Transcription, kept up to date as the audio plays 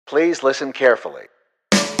Please listen carefully.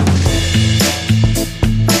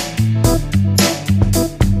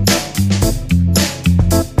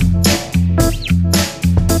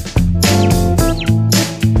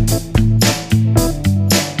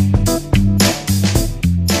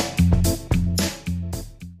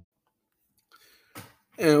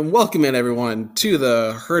 And welcome in, everyone, to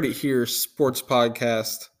the Heard It Here Sports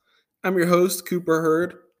Podcast. I'm your host, Cooper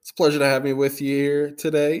Hurd. It's a pleasure to have me with you here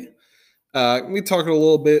today. We talking a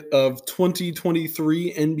little bit of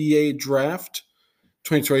 2023 NBA Draft.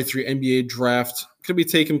 2023 NBA Draft could be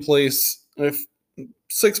taking place if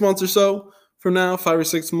 6 months or so from now, 5 or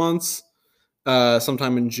 6 months,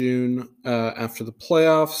 sometime in June after the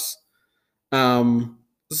playoffs.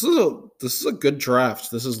 This is a good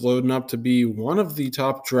draft. This is loading up to be one of the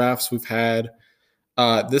top drafts we've had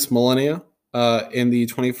this millennia in the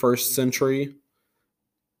 21st century,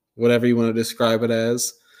 whatever you want to describe it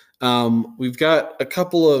as. We've got a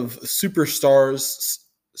couple of superstars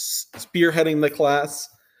spearheading the class.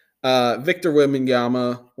 Victor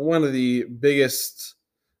Wembanyama, one of the biggest,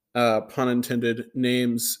 pun intended,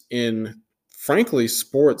 names in, frankly,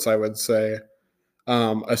 sports, I would say.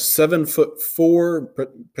 A 7'4",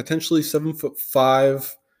 potentially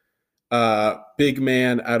 7'5", big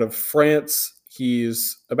man out of France.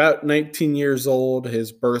 He's about 19 years old.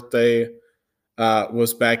 His birthday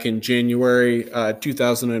was back in January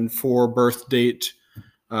 2004 birth date.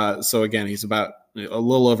 So again, he's about a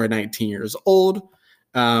little over 19 years old.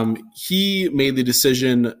 He made the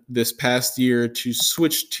decision this past year to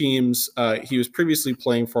switch teams. He was previously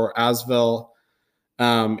playing for Asvel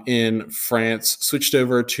in France, switched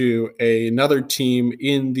over to another team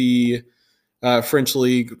in the French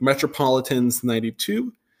League, Metropolitans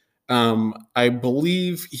 92. I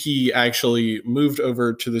believe he actually moved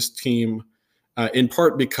over to this team in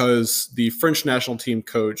part because the French national team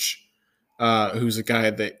coach, who's a guy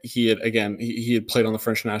that he had played on the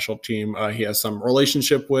French national team, he has some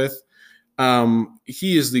relationship with.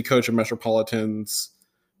 He is the coach of Metropolitans.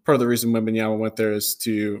 Part of the reason Wembanyama went there is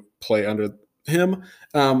to play under him.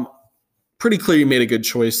 Pretty clear he made a good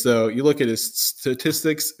choice, though. You look at his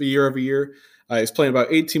statistics year over year. He's playing about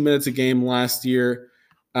 18 minutes a game last year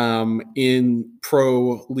in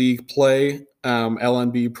pro league play,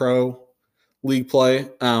 LNB pro league play.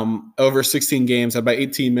 Over 16 games, about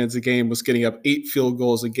 18 minutes a game, was getting up 8 field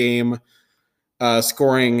goals a game,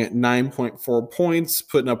 scoring 9.4 points,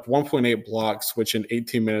 putting up 1.8 blocks, which in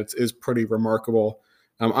 18 minutes is pretty remarkable.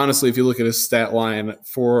 Honestly, if you look at his stat line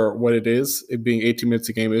for what it is, it being 18 minutes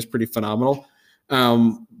a game, it is pretty phenomenal.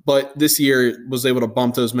 But this year was able to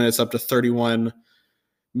bump those minutes up to 31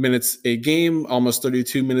 minutes a game, almost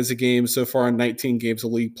 32 minutes a game so far in 19 games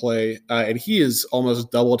of league play. And he has almost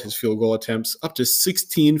doubled his field goal attempts, up to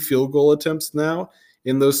 16 field goal attempts now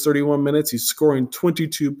in those 31 minutes. He's scoring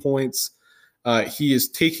 22 points. He is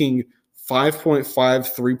taking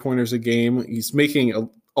 5.5 three-pointers a game. He's making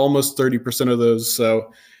almost 30% of those,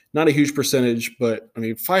 so not a huge percentage, but I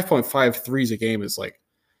mean 5.5 threes a game is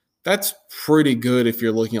that's pretty good if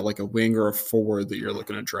you're looking at like a wing or a forward that you're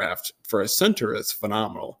looking to draft. For a center, it's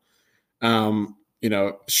phenomenal.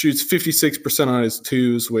 Shoots 56% on his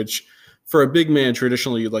twos, which for a big man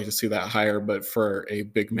traditionally you'd like to see that higher, but for a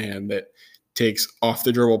big man that takes off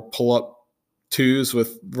the dribble pull-up twos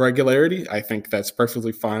with regularity, I think that's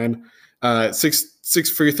perfectly fine.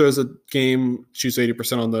 Six free throws a game, shoots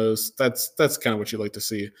 80% on those. That's kind of what you like to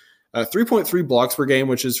see. 3.3 blocks per game,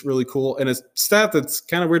 which is really cool. And a stat that's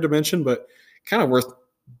kind of weird to mention, but kind of worth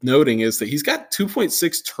noting is that he's got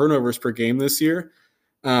 2.6 turnovers per game this year.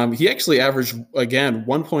 He actually averaged, again,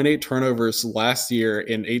 1.8 turnovers last year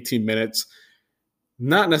in 18 minutes.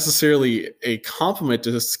 Not necessarily a compliment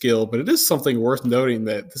to his skill, but it is something worth noting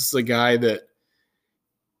that this is a guy that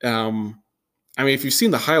if you've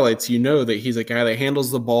seen the highlights, you know that he's a guy that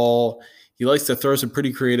handles the ball. He likes to throw some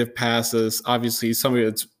pretty creative passes. Obviously, he's somebody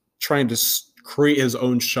that's trying to create his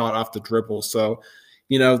own shot off the dribble. So,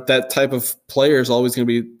 that type of player is always going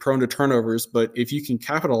to be prone to turnovers. But if you can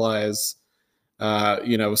capitalize,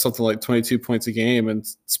 with something like 22 points a game, and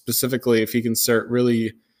specifically if he can start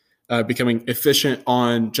really becoming efficient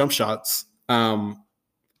on jump shots, and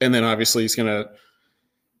then obviously he's going to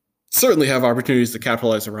certainly have opportunities to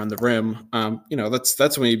capitalize around the rim.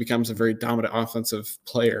 That's when he becomes a very dominant offensive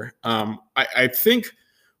player. I think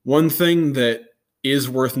one thing that is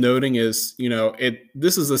worth noting is,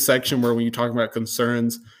 this is a section where when you talk about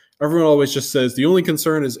concerns, everyone always just says the only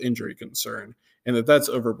concern is injury concern and that's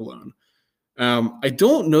overblown. I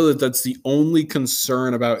don't know that that's the only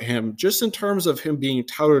concern about him, just in terms of him being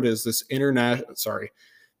touted as this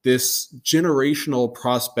this generational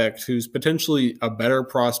prospect who's potentially a better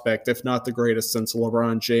prospect, if not the greatest since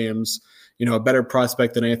LeBron James, a better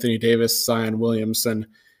prospect than Anthony Davis, Zion Williamson.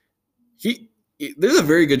 There's a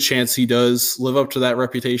very good chance he does live up to that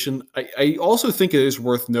reputation. I also think it is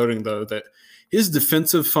worth noting, though, that his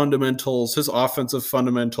defensive fundamentals, his offensive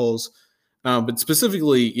fundamentals, but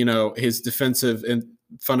specifically, his defensive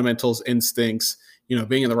fundamentals, instincts,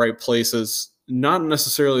 being in the right places, not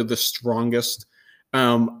necessarily the strongest.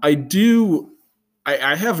 I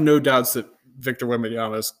have no doubts that Victor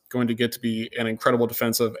Wembanyama is going to get to be an incredible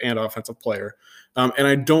defensive and offensive player. And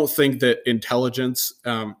I don't think that intelligence,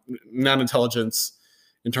 not intelligence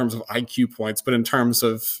in terms of IQ points, but in terms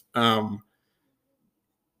of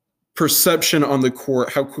perception on the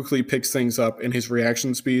court, how quickly he picks things up, and his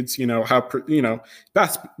reaction speeds,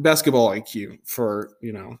 basketball IQ for,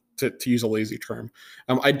 to use a lazy term.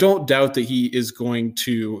 I don't doubt that he is going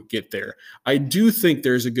to get there. I do think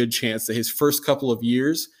there's a good chance that his first couple of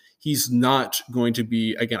years, he's not going to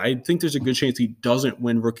be, again, I think there's a good chance he doesn't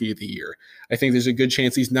win Rookie of the Year. I think there's a good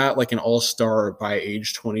chance he's not like an all-star by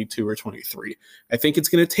age 22 or 23. I think it's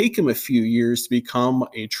going to take him a few years to become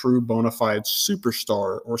a true bona fide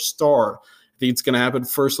superstar or star. I think it's going to happen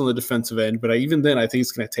first on the defensive end, but even then, I think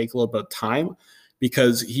it's going to take a little bit of time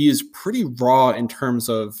because he is pretty raw in terms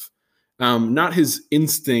of not his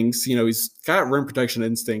instincts. He's got rim protection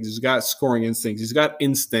instincts. He's got scoring instincts. He's got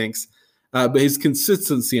instincts. But his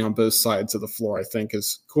consistency on both sides of the floor, I think,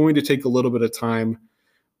 is going to take a little bit of time.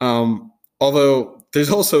 Although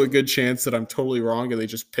there's also a good chance that I'm totally wrong and they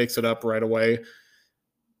just picks it up right away.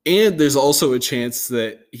 And there's also a chance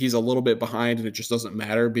that he's a little bit behind and it just doesn't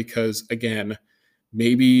matter because, again,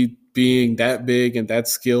 maybe being that big and that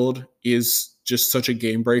skilled is just such a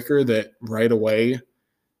game breaker that right away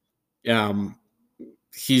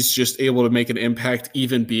he's just able to make an impact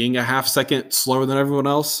even being a half second slower than everyone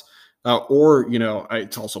else. Or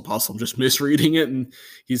it's also possible I'm just misreading it and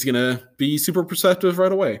he's going to be super perceptive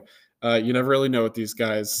right away. You never really know with these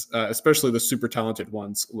guys, especially the super talented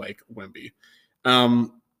ones like Wemby.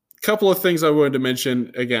 Couple of things I wanted to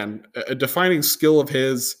mention. Again, a defining skill of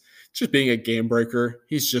his, just being a game breaker.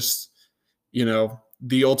 He's just,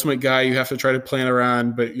 the ultimate guy you have to try to plan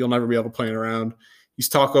around, but you'll never be able to plan around. He's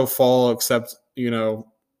Taco Fall, except,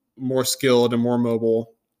 more skilled and more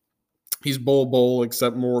mobile. He's Bol,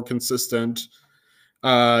 except more consistent.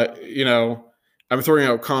 I'm throwing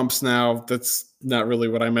out comps now. That's not really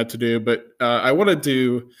what I meant to do, but I wanted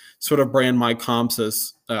to sort of brand my comps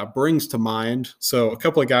as brings to mind. So a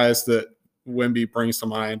couple of guys that Wemby brings to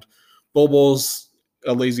mind. Bol's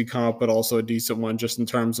a lazy comp, but also a decent one just in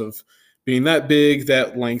terms of being that big,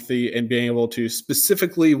 that lengthy, and being able to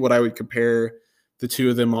specifically what I would compare the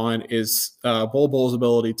two of them on is Bol's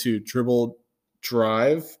ability to dribble,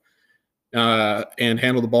 drive, and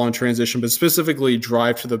handle the ball in transition, but specifically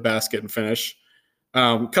drive to the basket and finish.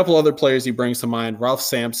 A couple other players he brings to mind. Ralph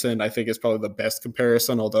Sampson, I think, is probably the best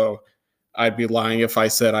comparison, although I'd be lying if I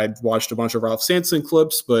said I'd watched a bunch of Ralph Sampson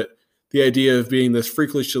clips, but the idea of being this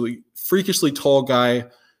freakishly tall guy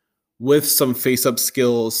with some face-up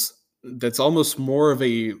skills that's almost more of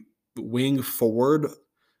a wing forward.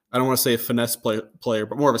 I don't want to say a finesse player,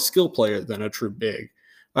 but more of a skill player than a true big.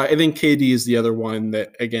 I think KD is the other one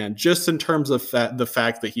that, again, just in terms of the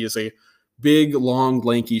fact that he is a big, long,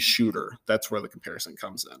 lanky shooter, that's where the comparison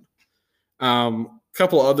comes in.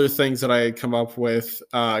 Couple other things that I come up with.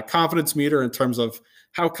 Confidence meter in terms of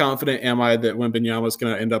how confident am I that Wembanyama is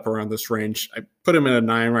going to end up around this range. I put him in a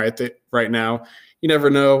 9 right now. You never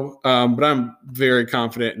know, but I'm very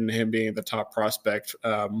confident in him being the top prospect.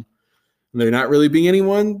 There not really being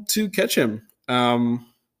anyone to catch him.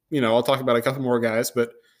 I'll talk about a couple more guys,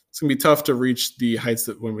 but it's going to be tough to reach the heights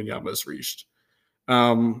that Wembanyama has reached.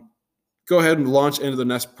 Go ahead and launch into the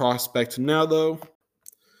next prospect now, though.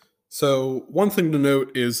 So one thing to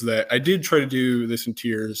note is that I did try to do this in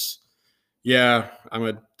tiers. Yeah, I'm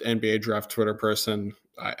an NBA draft Twitter person.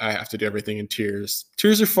 I have to do everything in tiers.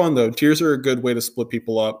 Tiers are fun, though. Tiers are a good way to split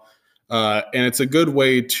people up. And it's a good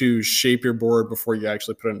way to shape your board before you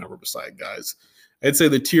actually put a number beside guys. I'd say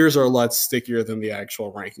the tiers are a lot stickier than the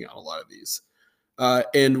actual ranking on a lot of these.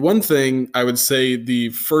 And one thing I would say, the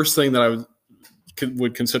first thing that I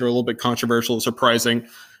would consider a little bit controversial and surprising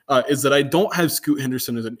is that I don't have Scoot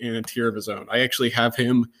Henderson in a tier of his own. I actually have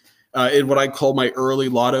him in what I call my early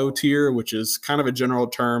lotto tier, which is kind of a general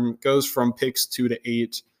term, goes from picks 2 to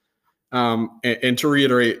 8. And to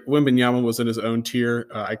reiterate, Wembanyama was in his own tier.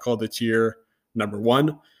 I called the tier number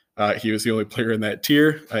 1. He was the only player in that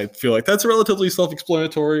tier. I feel like that's relatively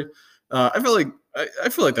self-explanatory. I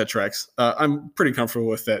feel like that tracks. I'm pretty comfortable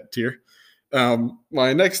with that tier.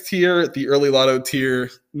 My next tier, the early lotto tier,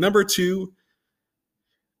 number 2.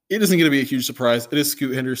 It isn't going to be a huge surprise. It is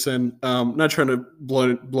Scoot Henderson. Not trying to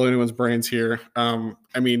blow anyone's brains here.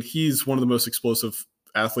 I mean, he's one of the most explosive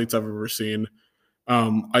athletes I've ever seen.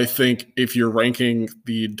 I think if you're ranking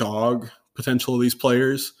the dog potential of these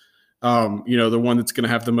players, the one that's going to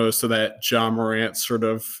have the most of that John Morant sort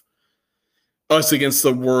of us against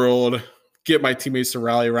the world, get my teammates to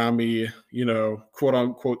rally around me, quote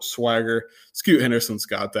unquote swagger. Scoot Henderson's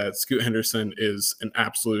got that. Scoot Henderson is an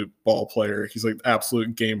absolute ball player. He's like an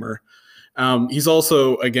absolute gamer. He's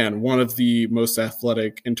also, again, one of the most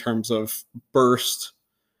athletic in terms of burst,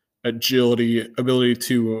 agility, ability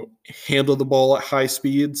to handle the ball at high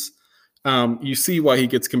speeds. You see why he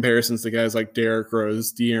gets comparisons to guys like Derrick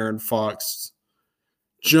Rose, De'Aaron Fox.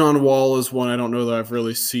 John Wall is one I don't know that I've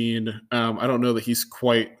really seen. I don't know that he's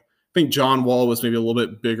quite. I think John Wall was maybe a little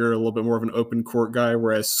bit bigger, a little bit more of an open court guy,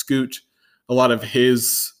 whereas Scoot, a lot of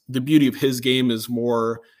the beauty of his game is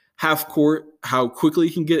more half court, how quickly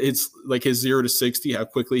he can get. It's like his 0 to 60, how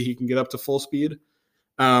quickly he can get up to full speed.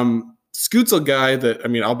 Scoot's a guy that, I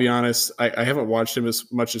mean, I'll be honest, I haven't watched him as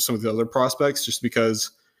much as some of the other prospects just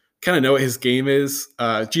because I kind of know what his game is.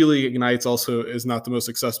 G League Ignites also is not the most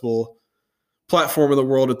accessible platform in the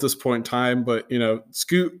world at this point in time, but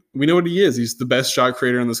Scoot, we know what he is. He's the best shot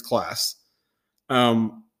creator in this class.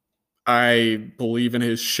 I believe in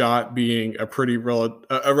his shot being a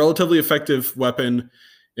relatively effective weapon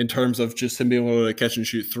in terms of just him being able to catch and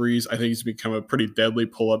shoot threes. I think he's become a pretty deadly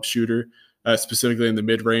pull-up shooter, specifically in the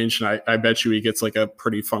mid-range, and I bet you he gets like a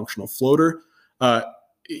pretty functional floater.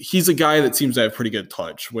 He's a guy that seems to have pretty good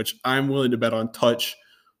touch, which I'm willing to bet on touch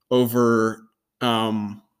over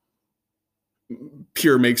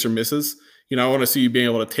pure makes or misses. I want to see you being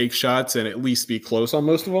able to take shots and at least be close on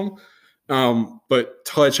most of them. But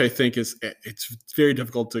touch, I think, it's very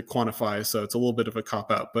difficult to quantify, so it's a little bit of a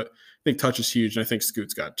cop-out. But I think touch is huge, and I think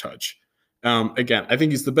Scoot's got touch. Again, I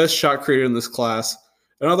think he's the best shot creator in this class.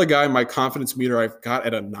 Another guy, my confidence meter I've got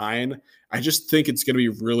at a 9. I just think it's going to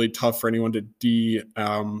be really tough for anyone to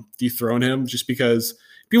dethrone him just because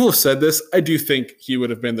people have said this. I do think he would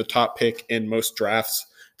have been the top pick in most drafts.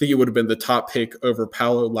 I think he would have been the top pick over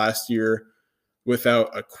Paolo last year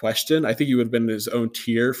without a question. I think he would have been in his own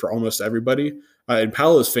tier for almost everybody. And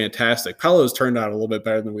Paolo is fantastic. Paolo has turned out a little bit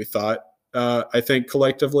better than we thought, I think,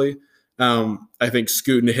 collectively. I think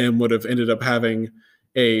Scoot and him would have ended up having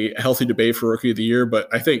a healthy debate for Rookie of the Year,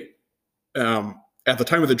 but I think at the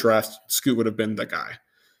time of the draft, Scoot would have been the guy.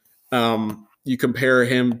 You compare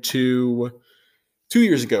him to 2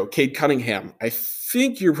 years ago, Cade Cunningham. I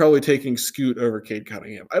think you're probably taking Scoot over Cade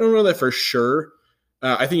Cunningham. I don't know that for sure.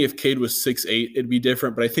 I think if Cade was 6'8", it'd be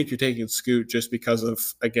different, but I think you're taking Scoot just because of,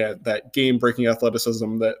 again, that game-breaking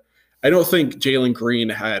athleticism that I don't think Jalen Green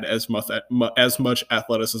had as much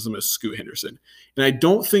athleticism as Scoot Henderson. And I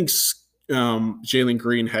don't think Jalen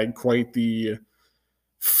Green had quite the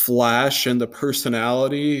flash and the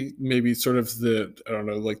personality, maybe sort of the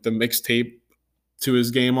mixtape to his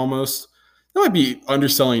game almost. That might be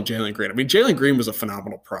underselling Jalen Green. I mean, Jalen Green was a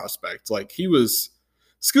phenomenal prospect.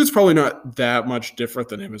 Scoot's probably not that much different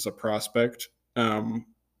than him as a prospect.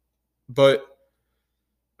 But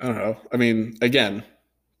I don't know. I mean, again,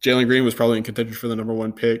 Jalen Green was probably in contention for the number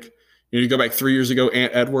 1 pick. You go back 3 years ago,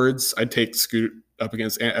 Ant Edwards, I'd take Scoot up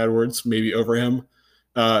against Ant Edwards, maybe over him.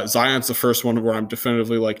 Zion's the first one where I'm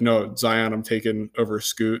definitively like, no, Zion I'm taking over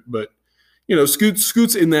Scoot. But,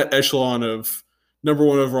 Scoot's in that echelon of number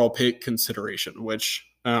 1 overall pick consideration, which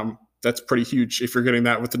that's pretty huge if you're getting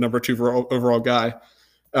that with the number 2 overall guy.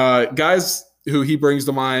 Guys who he brings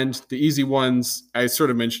to mind, the easy ones, I sort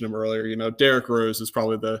of mentioned him earlier. Derrick Rose is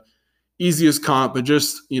probably the easiest comp, but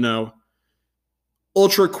just,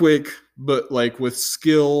 ultra quick, but with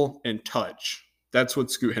skill and touch. That's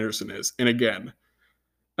what Scoot Henderson is. And again,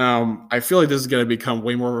 I feel like this is going to become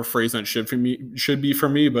way more of a phrase than it should be for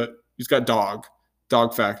me, but he's got dog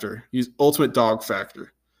factor. He's ultimate dog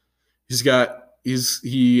factor. That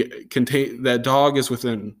dog is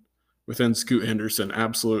within Scoot Henderson.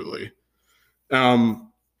 Absolutely.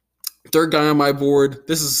 Third guy on my board.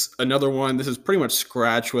 This is another one. This is pretty much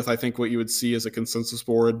scratch with, I think, what you would see as a consensus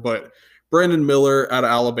board, but Brandon Miller out of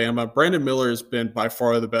Alabama. Brandon Miller has been by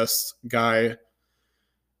far the best guy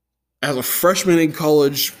as a freshman in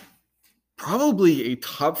college, probably a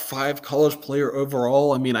top 5 college player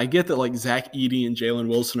overall. I mean, I get that Zach Edey and Jalen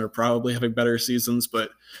Wilson are probably having better seasons, but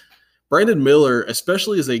Brandon Miller,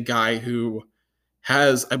 especially as a guy who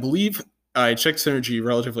has, I believe, I checked Synergy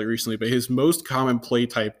relatively recently, but his most common play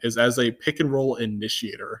type is as a pick and roll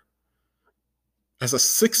initiator. As a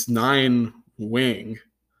 6'9" wing.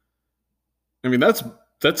 I mean, that's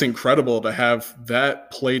That's incredible to have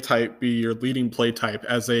that play type be your leading play type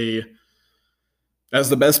as the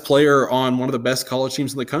best player on one of the best college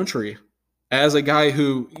teams in the country. As a guy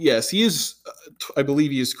who, yes, he is, I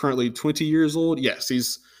believe he is currently 20 years old. Yes,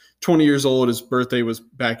 he's 20 years old. His birthday was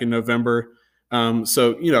back in November.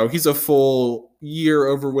 So, he's a full year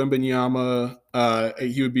over Wembanyama.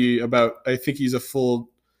 He would be about, I think he's a full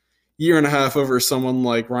year and a half over someone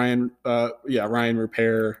like Ryan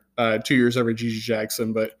Rupert, 2 years over Gigi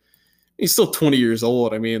Jackson, but he's still 20 years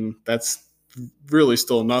old. I mean, that's really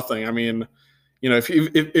still nothing. I mean,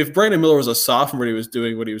 if Brandon Miller was a sophomore, he was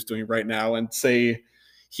doing what he was doing right now, and say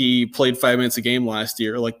he played 5 minutes a game last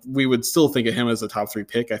year, like we would still think of him as a top 3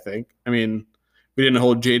 pick, I think. I mean, we didn't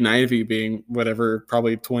hold Jaden Ivey being whatever,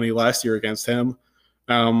 probably 20 last year against him.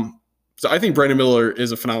 So I think Brandon Miller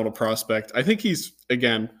is a phenomenal prospect. I think he's,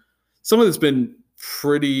 again, someone that's been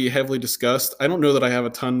pretty heavily discussed. I don't know that I have a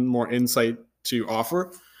ton more insight to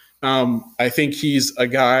offer. I think he's a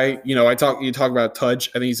guy, you talk about touch.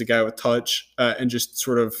 I think he's a guy with touch and just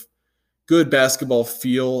sort of good basketball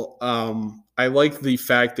feel. I like the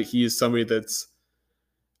fact that he is somebody that's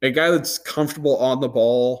a guy that's comfortable on the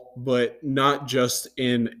ball, but not just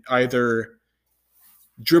in either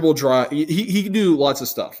dribble drive. He can do lots of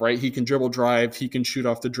stuff, right? He can dribble drive. He can shoot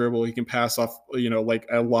off the dribble. He can pass off, like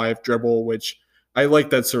a live dribble, which I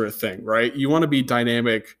like that sort of thing, right? You want to be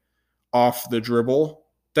dynamic off the dribble.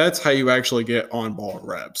 That's how you actually get on-ball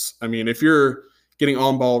reps. I mean, if you're getting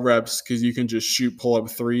on-ball reps because you can just shoot pull-up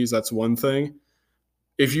threes, that's one thing.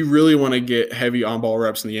 If you really want to get heavy on-ball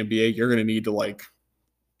reps in the NBA, you're going to need to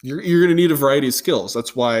you're going to need a variety of skills.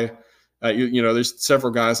 That's why there's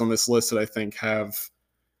several guys on this list that I think have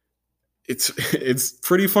it's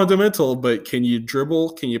pretty fundamental. But can you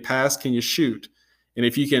dribble? Can you pass? Can you shoot? And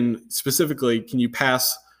if you can specifically, can you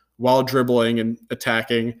pass while dribbling and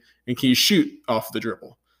attacking? And can you shoot off the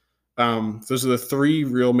dribble? Those are the 3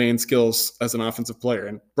 real main skills as an offensive player.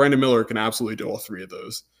 And Brandon Miller can absolutely do all 3 of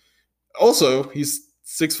those. Also, he's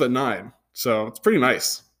 6'9", so it's pretty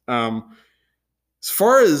nice. As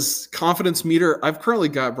far as confidence meter, I've currently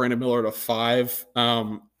got Brandon Miller at a 5.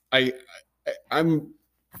 I'm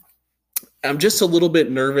just a little bit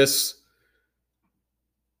nervous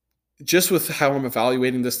just with how I'm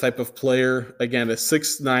evaluating this type of player. Again, a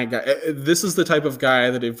 6'9" guy. This is the type of guy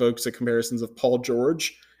that evokes the comparisons of Paul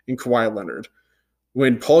George and Kawhi Leonard.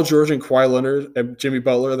 When Paul George and Kawhi Leonard and Jimmy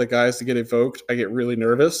Butler are the guys that get evoked, I get really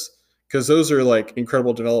nervous because those are like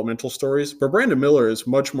incredible developmental stories. But Brandon Miller is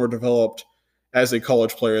much more developed as a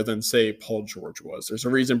college player than, say, Paul George was. There's a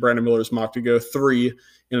reason Brandon Miller is mocked to go 3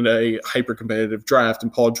 in a hyper-competitive draft,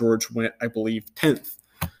 and Paul George went, I believe, 10th.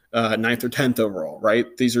 9th or 10th overall, right?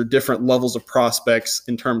 These are different levels of prospects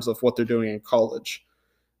in terms of what they're doing in college.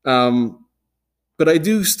 But I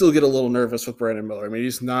do still get a little nervous with Brandon Miller. I mean,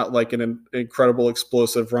 he's not like an incredible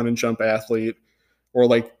explosive run and jump athlete or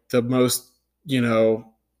like the most,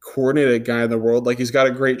 coordinated guy in the world. Like, he's got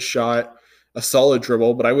a great shot, a solid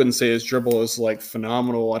dribble, but I wouldn't say his dribble is like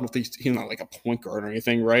phenomenal. I don't think he's not like a point guard or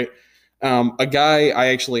anything, right? A guy I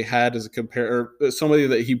actually had as somebody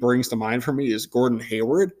that he brings to mind for me is Gordon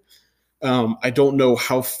Hayward. I don't know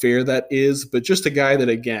how fair that is, but just a guy that,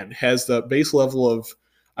 again, has the base level of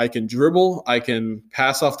I can dribble, I can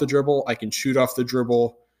pass off the dribble, I can shoot off the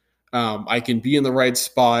dribble, I can be in the right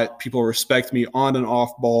spot, people respect me on and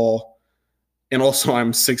off ball, and also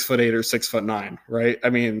I'm 6'8" or 6'9", right? I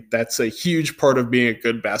mean, that's a huge part of being a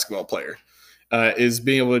good basketball player, is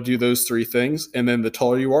being able to do those 3 things, and then the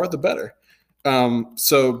taller you are, the better.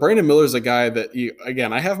 So Brandon Miller is a guy that,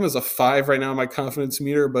 again, I have him as a 5 right now in my confidence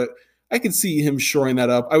meter, but I could see him shoring that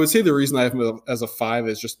up. I would say the reason I have him as a 5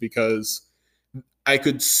 is just because I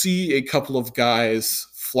could see a couple of guys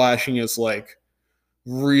flashing as like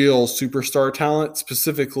real superstar talent,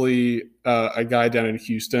 specifically a guy down in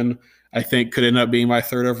Houston, I think could end up being my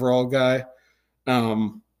 3rd overall guy.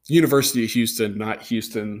 University of Houston, not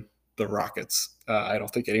Houston, the Rockets. I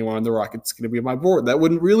don't think anyone on the Rockets is going to be on my board. That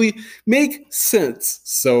wouldn't really make sense.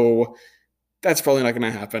 So that's probably not going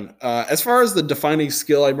to happen. As far as the defining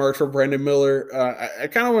skill I marked for Brandon Miller, I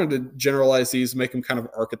kind of wanted to generalize these, make them kind of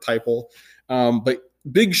archetypal. But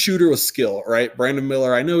big shooter with skill, right? Brandon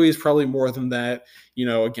Miller, I know he's probably more than that.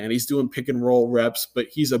 Again, he's doing pick and roll reps, but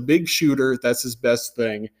he's a big shooter. That's his best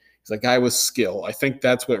thing. He's a guy with skill. I think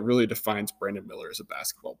that's what really defines Brandon Miller as a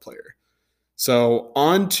basketball player. So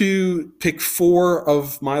on to pick 4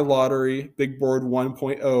 of my lottery, Big Board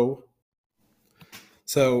 1.0.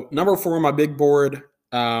 So number 4 on my big board,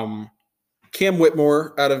 Cam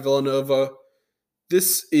Whitmore out of Villanova.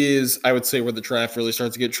 This is, I would say, where the draft really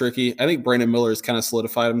starts to get tricky. I think Brandon Miller has kind of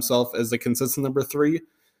solidified himself as the consistent number 3.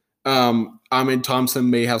 Amin Thompson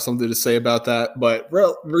may have something to say about that, but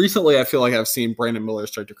recently I feel like I've seen Brandon Miller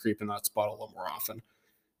start to creep in that spot a little more often.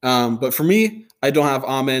 But for me, I don't have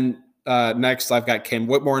Amin next. I've got Cam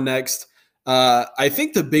Whitmore next. I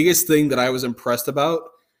think the biggest thing that I was impressed about,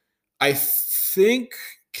 I think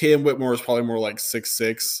Cam Whitmore is probably more like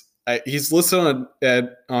 6'6". He's listed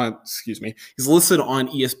He's listed on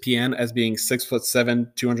ESPN as being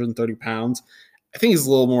 6'7", 230 pounds. I think he's a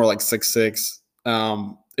little more like 6'6".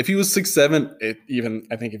 If he was 6'7",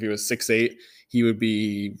 I think if he was 6'8", he would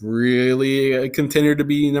be really a contender to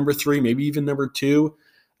be number 3, maybe even number 2.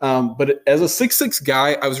 But as a 6'6"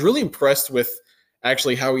 guy, I was really impressed with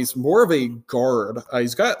actually how he's more of a guard.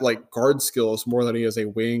 He's got like guard skills more than he is a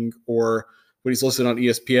wing, or what he's listed on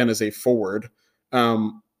ESPN as a forward.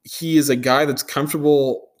 He is a guy that's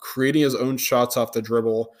comfortable creating his own shots off the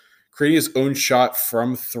dribble, creating his own shot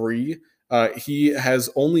from 3. He has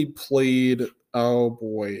only played, oh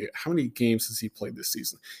boy, how many games has he played this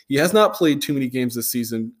season? He has not played too many games this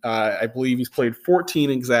season. I believe he's played 14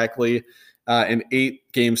 exactly, and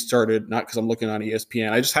 8 games started, not because I'm looking on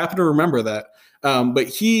ESPN. I just happen to remember that. But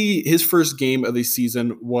his first game of the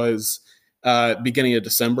season was beginning of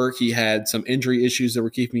December. He had some injury issues that were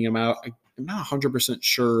keeping him out. I'm not 100%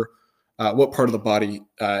 sure what part of the body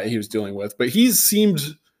he was dealing with, but he's seemed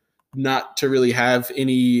not to really have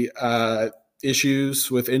any issues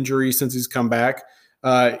with injury since he's come back.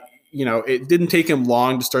 It didn't take him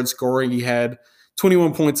long to start scoring. He had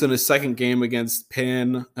 21 points in his second game against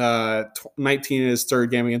Penn, 19 in his third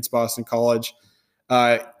game against Boston College.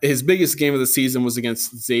 His biggest game of the season was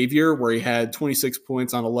against Xavier, where he had 26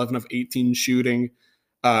 points on 11 of 18 shooting,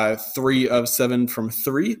 3 of 7 from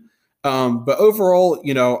 3. But overall,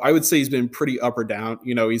 I would say he's been pretty up or down.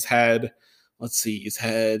 He's had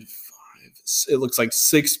 5, it looks like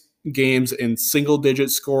 6 games in single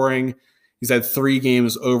digit scoring. He's had 3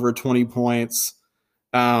 games over 20 points.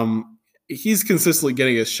 He's consistently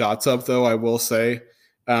getting his shots up, though, I will say.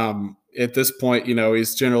 At this point,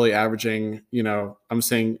 he's generally averaging, I'm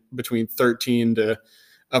saying between 13 to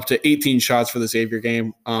up to 18 shots for the Xavier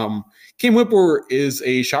game. Cam Whitmore is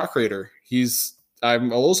a shot creator.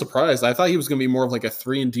 I'm a little surprised. I thought he was going to be more of like a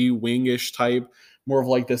 3-and-D wing-ish type, more of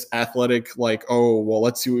like this athletic, like, oh, well,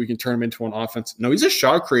 let's see what we can turn him into on offense. No, he's a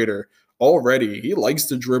shot creator already. He likes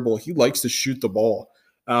to dribble. He likes to shoot the ball.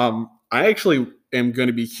 I actually am going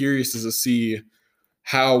to be curious to see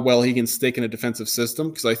how well he can stick in a defensive system,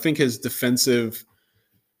 because I think his defensive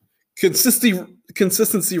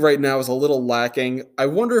consistency right now is a little lacking. I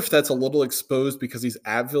wonder if that's a little exposed because he's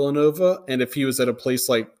at Villanova, and if he was at a place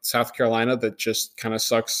like South Carolina that just kind of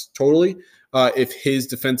sucks totally, if his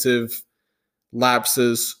defensive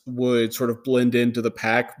lapses would sort of blend into the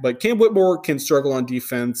pack. But Cam Whitmore can struggle on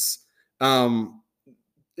defense.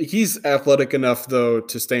 He's athletic enough, though,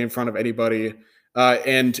 to stay in front of anybody.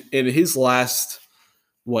 And in his last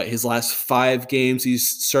 5 games, he's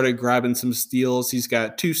started grabbing some steals. He's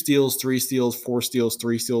got 2 steals, 3 steals, 4 steals,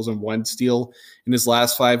 3 steals, and 1 steal in his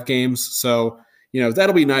last 5 games. So,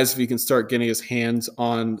 that'll be nice if he can start getting his hands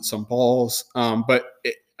on some balls. But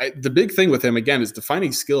the big thing with him, again, is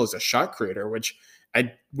defining skill as a shot creator, which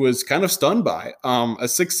I was kind of stunned by. A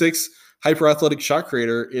 6'6" hyper-athletic shot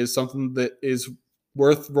creator is something that is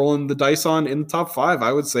worth rolling the dice on in the top 5,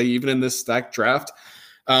 I would say, even in this stacked draft.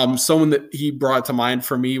 Someone that he brought to mind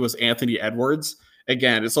for me was Anthony Edwards.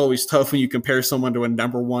 Again, it's always tough when you compare someone to a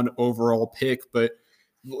number 1 overall pick, but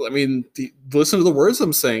I mean, listen to the words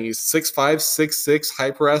I'm saying. He's 6'5", 6'6",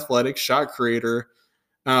 hyper athletic shot creator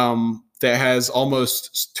that has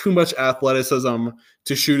almost too much athleticism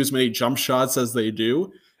to shoot as many jump shots as they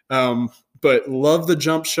do. But love the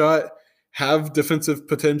jump shot, have defensive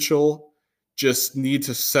potential, just need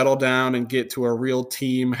to settle down and get to a real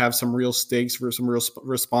team, have some real stakes for some real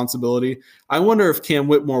responsibility. I wonder if Cam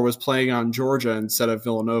Whitmore was playing on Georgia instead of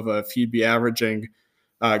Villanova, if he'd be averaging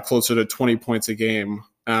closer to 20 points a game.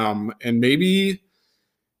 And maybe,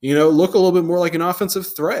 look a little bit more like an offensive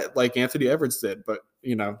threat like Anthony Edwards did. But,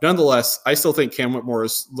 nonetheless, I still think Cam Whitmore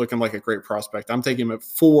is looking like a great prospect. I'm taking him at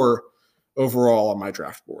 4 overall on my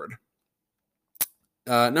draft board.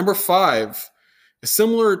 Number 5, a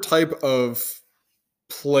similar type of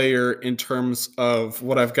player in terms of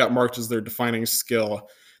what I've got marked as their defining skill.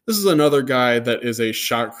 This is another guy that is a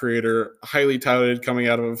shot creator, highly touted coming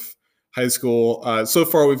out of high school. So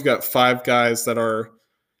far, we've got 5 guys that are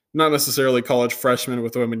not necessarily college freshmen,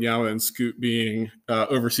 with Wembanyama and Scoot being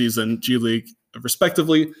overseas and G League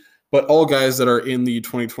respectively, but all guys that are in the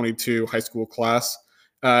 2022 high school class.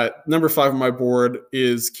 Number 5 on my board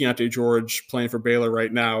is Keontae George, playing for Baylor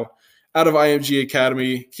right now. out of IMG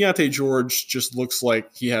Academy, Keyonte George just looks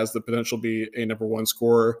like he has the potential to be a number one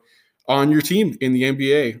scorer on your team in the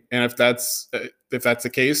NBA. And if that's the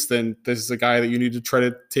case, then this is a guy that you need to try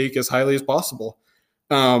to take as highly as possible.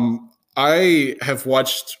 I have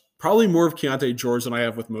watched probably more of Keyonte George than I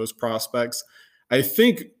have with most prospects. I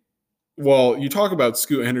think, well, you talk about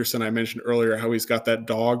Scoot Henderson. I mentioned earlier how he's got that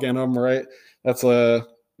dog in him, right? That's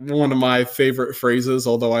one of my favorite phrases,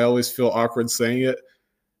 although I always feel awkward saying it.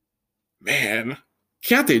 Man,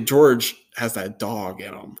 Keyonte George has that dog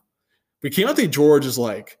in him. But Keyonte George is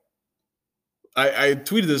like, I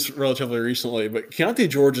tweeted this relatively recently, but Keyonte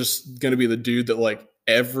George is going to be the dude that like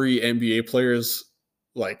every NBA player is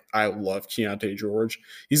like, I love Keyonte George.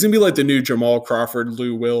 He's going to be like the new Jamal Crawford,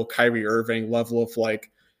 Lou Will, Kyrie Irving level of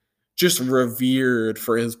like just revered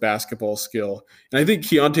for his basketball skill. And I think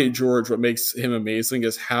Keyonte George, what makes him amazing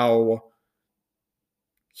is how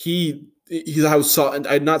he's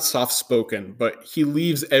not soft spoken, but he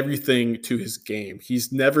leaves everything to his game.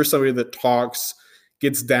 He's never somebody that talks,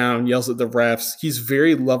 gets down, yells at the refs. He's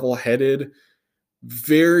very level headed,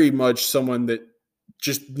 very much someone that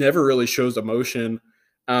just never really shows emotion.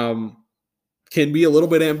 Can be a little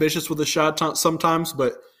bit ambitious with a shot sometimes,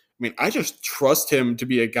 but I mean, I just trust him to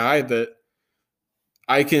be a guy that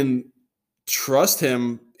I can trust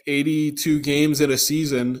him 82 games in a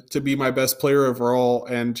season to be my best player overall,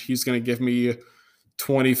 and he's going to give me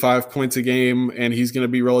 25 points a game, and he's going to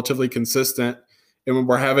be relatively consistent. And when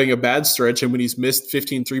we're having a bad stretch and when he's missed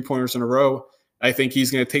 15 three-pointers in a row, I think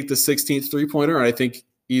he's going to take the 16th three-pointer, and I think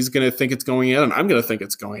he's going to think it's going in, and I'm going to think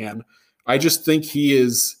it's going in. I just think he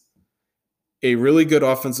is a really good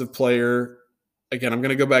offensive player. Again, I'm going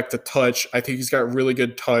to go back to touch. I think he's got really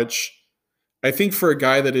good touch. I think for a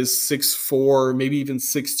guy that is 6'4", maybe even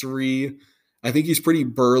 6'3", I think he's pretty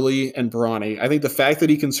burly and brawny. I think the fact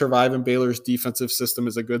that he can survive in Baylor's defensive system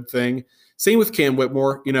is a good thing. Same with Cam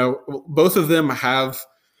Whitmore. You know, both of them have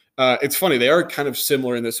it's funny, they are kind of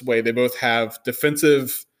similar in this way. They both have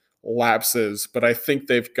defensive lapses, but I think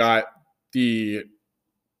they've got the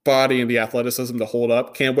body and the athleticism to hold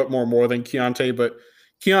up. Cam Whitmore more than Keyonte, but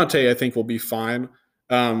Keyonte I think will be fine.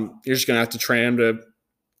 You're just going to have to train him to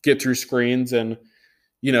get through screens, and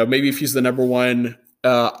you know, maybe if he's the number one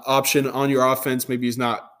option on your offense, maybe he's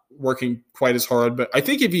not working quite as hard. But I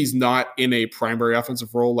think if he's not in a primary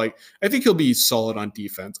offensive role, like I think he'll be solid on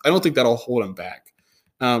defense. I don't think that'll hold him back.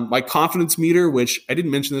 My confidence meter, which I didn't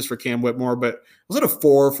mention this for Cam Whitmore, but I was at a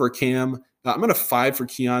 4 for Cam. I'm at a 5 for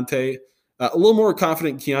Keyonte. A little more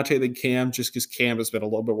confident in Keyonte than Cam, just because Cam has been a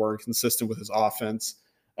little bit more consistent with his offense.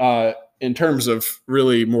 In terms of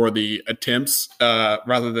really more the attempts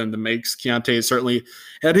rather than the makes. Keyonte certainly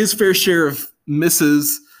had his fair share of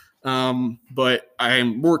misses, but I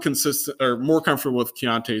am more consistent or more comfortable with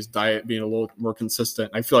Keyonte's diet being a little more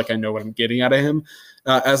consistent. I feel like I know what I'm getting out of him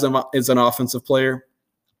as an offensive player.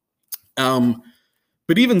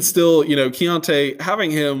 But even still, you know, Keyonte, having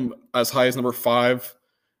him as high as number 5,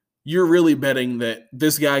 you're really betting that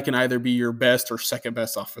this guy can either be your best or second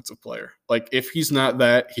best offensive player. Like if he's not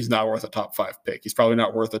that, he's not worth a top 5 pick. He's probably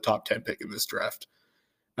not worth a top 10 pick in this draft.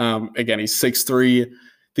 Again, he's 6'3". I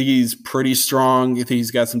think he's pretty strong. I think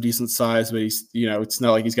he's got some decent size, but he's, you know, it's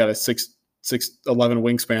not like he's got a 6'11"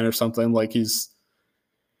 wingspan or something. Like he's,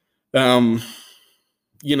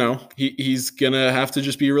 you know, he's going to have to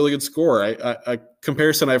just be a really good scorer. A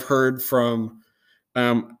comparison I've heard from,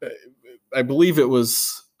 I believe it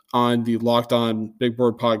was on the Locked On Big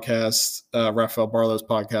Board podcast, Rafael Barlow's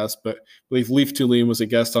podcast, but I believe Leif Tulane was a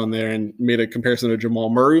guest on there and made a comparison to Jamal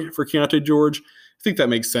Murray for Keyonte George. I think that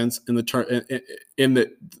makes sense in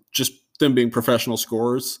that just them being professional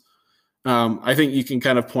scorers. I think you can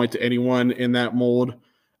kind of point to anyone in that mold.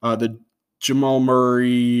 The Jamal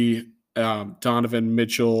Murray, Donovan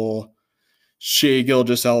Mitchell, Shai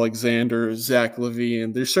Gilgeous-Alexander, Zach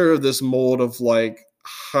LaVine. There's sort of this mold of like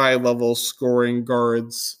high-level scoring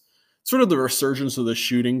guards, sort of the resurgence of the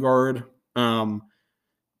shooting guard. Keyonte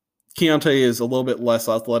is a little bit less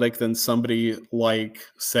athletic than somebody like,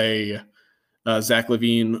 say, Zach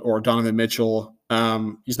LaVine or Donovan Mitchell.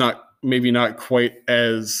 He's not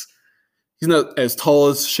as tall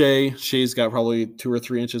as Shai. Shai's got probably 2 or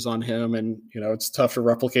 3 inches on him, and you know it's tough to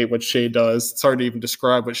replicate what Shai does. It's hard to even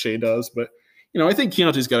describe what Shai does, but you know I think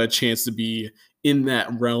Keyonte's got a chance to be in that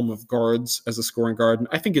realm of guards as a scoring guard, and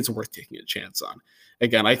I think it's worth taking a chance on.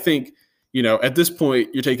 Again, I think, you know, at this point,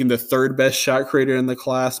 you're taking the 3rd best shot creator in the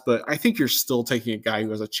class, but I think you're still taking a guy who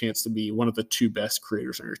has a chance to be one of the 2 best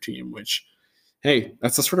creators on your team, which, hey,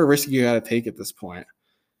 that's the sort of risk you got to take at this point.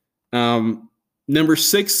 Number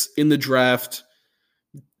 6 in the draft,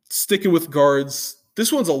 sticking with guards,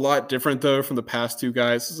 This one's a lot different, though, from the past two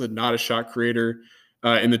guys. This is not a shot creator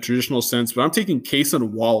in the traditional sense, but I'm taking Cason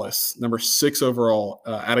Wallace, number 6 overall,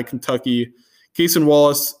 out of Kentucky. Cason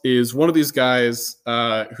Wallace is one of these guys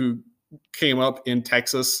who came up in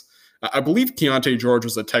Texas. I believe Keontae George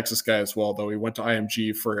was a Texas guy as well, though he went to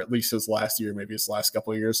IMG for at least his last year, maybe his last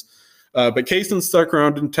couple of years. But Cason stuck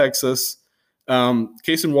around in Texas.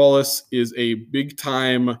 Cason Wallace is a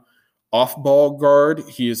big-time off-ball guard.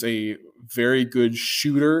 He is a very good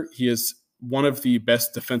shooter. He is one of the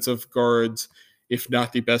best defensive guards, if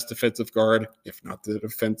not the best defensive guard, if not the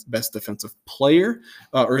best defensive player,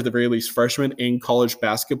 or at the very least freshman in college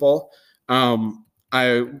basketball.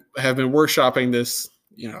 I have been workshopping this.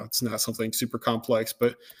 It's not something super complex,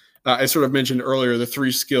 but I sort of mentioned earlier the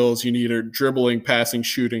 3 skills you need are dribbling, passing,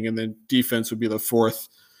 shooting, and then defense would be the 4th.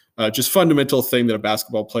 Just fundamental thing that a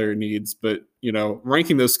basketball player needs. But,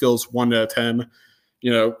 ranking those skills 1 out of 10,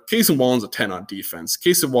 Cason Wallace a 10 on defense.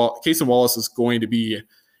 Cason Wallace is going to be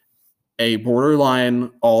a borderline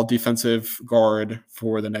all defensive guard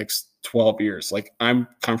for the next 12 years. Like, I'm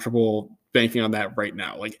comfortable banking on that right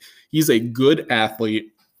now. Like, he's a good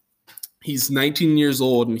athlete. He's 19 years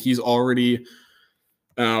old, and he's already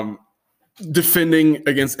defending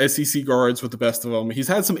against SEC guards with the best of them. He's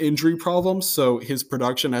had some injury problems, so his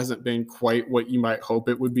production hasn't been quite what you might hope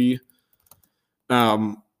it would be.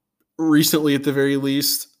 Recently, at the very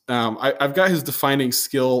least, I've got his defining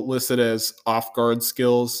skill listed as off-guard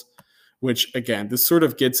skills, which, again, this sort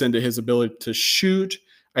of gets into his ability to shoot.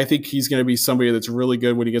 I think he's going to be somebody that's really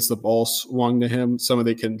good when he gets the ball swung to him,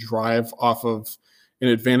 somebody that can drive off of an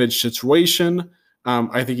advantage situation.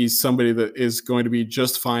 I think he's somebody that is going to be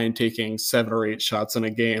just fine taking 7 or 8 shots in a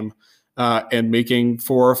game and making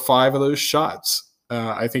 4 or 5 of those shots.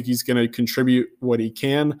 I think he's going to contribute what he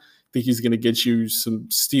can. I think he's going to get you some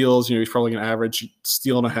steals. He's probably going to average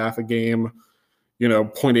steal and a half a game,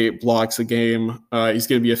 0.8 blocks a game. He's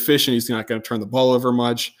going to be efficient. He's not going to turn the ball over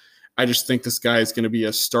much. I just think this guy is going to be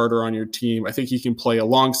a starter on your team. I think he can play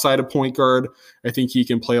alongside a point guard. I think he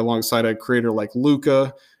can play alongside a creator like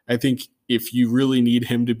Luka. I think if you really need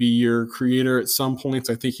him to be your creator at some points,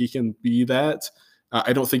 I think he can be that.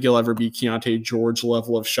 I don't think he'll ever be Keontae George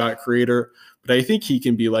level of shot creator, but I think he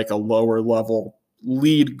can be like a lower level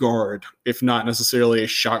lead guard, if not necessarily a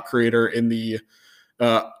shot creator in the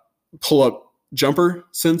pull-up jumper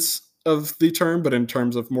sense of the term, but in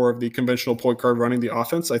terms of more of the conventional point guard running the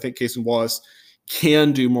offense, I think Cason Wallace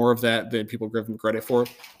can do more of that than people give him credit for.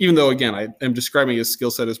 Even though, again, I am describing his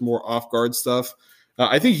skill set as more off-guard stuff.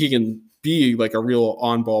 I think he can be like a real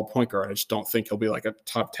on-ball point guard. I just don't think he'll be like a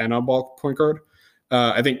top 10 on-ball point guard.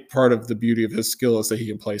 I think part of the beauty of his skill is that he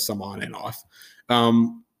can play some on and off.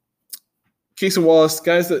 Cason Wallace,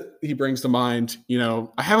 guys that he brings to mind,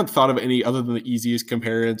 I haven't thought of any other than the easiest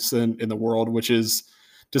comparison in the world, which is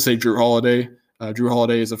to say Jrue Holiday. Jrue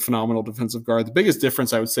Holiday is a phenomenal defensive guard. The biggest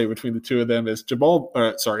difference I would say between the two of them is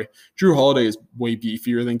Jrue Holiday is way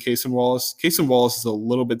beefier than Cason Wallace. Cason Wallace is a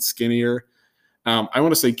little bit skinnier. I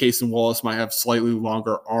want to say Cason Wallace might have slightly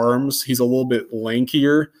longer arms. He's a little bit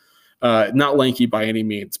lankier. Not lanky by any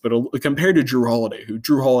means, but compared to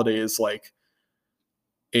Jrue Holiday is like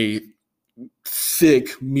a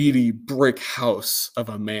thick, meaty brick house of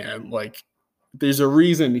a man. Like, there's a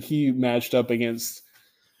reason he matched up against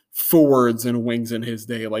forwards and wings in his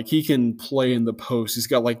day. Like, he can play in the post. He's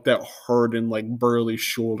got like that hard and like burly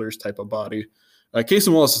shoulders type of body.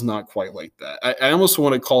 Cason Wallace is not quite like that. I almost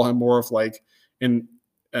want to call him more of like an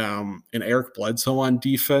Eric Bledsoe on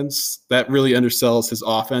defense. That really undersells his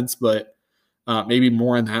offense, but maybe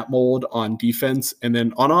more in that mold on defense. And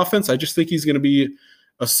then on offense, I just think he's going to be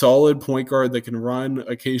a solid point guard that can run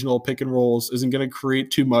occasional pick and rolls, isn't going to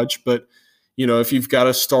create too much, but if you've got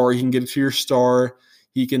a star, you can get it to your star.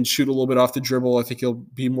 He can shoot a little bit off the dribble. I think he'll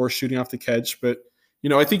be more shooting off the catch, but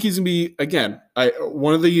I think he's going to be, again,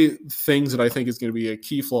 one of the things that I think is going to be a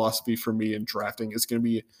key philosophy for me in drafting is going to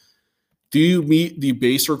be, do you meet the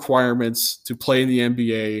base requirements to play in the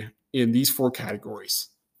NBA in these 4 categories?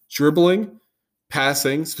 Dribbling,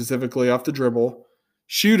 passing, specifically off the dribble,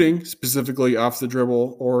 shooting, specifically off the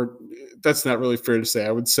dribble, or that's not really fair to say.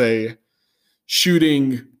 I would say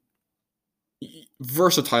shooting,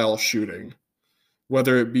 versatile shooting,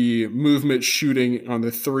 whether it be movement shooting on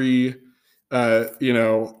the 3,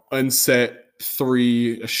 unset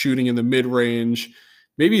 3, shooting in the mid-range.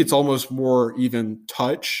 Maybe it's almost more even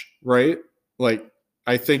touch, right? Like,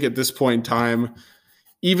 I think at this point in time,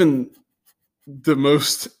 even the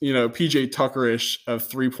most, PJ Tucker-ish of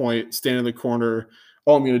 3-point, stand in the corner,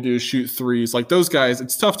 all I'm going to do is shoot threes. Like, those guys,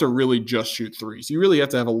 it's tough to really just shoot threes. You really have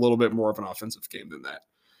to have a little bit more of an offensive game than that,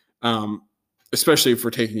 especially if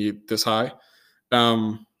we're taking you this high.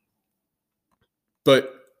 But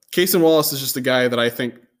Cason Wallace is just a guy that I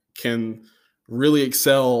think can really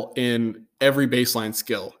excel in every baseline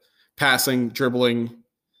skill: passing, dribbling,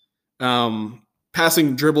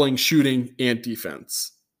 shooting, and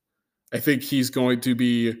defense. I think he's going to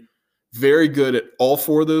be very good at all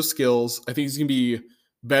four of those skills. I think he's going to be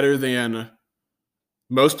better than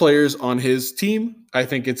most players on his team. I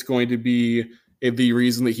think it's going to be the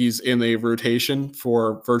reason that he's in a rotation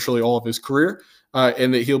for virtually all of his career,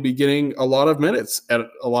 and that he'll be getting a lot of minutes at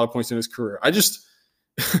a lot of points in his career.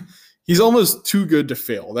 He's almost too good to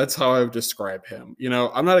fail. That's how I would describe him.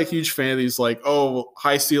 I'm not a huge fan of these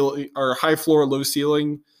high ceiling or high floor, low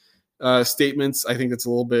ceiling statements. I think that's a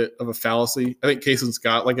little bit of a fallacy. I think Cason's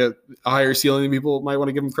got a higher ceiling than people might want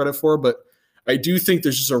to give him credit for, but I do think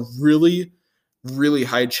there's just a really, really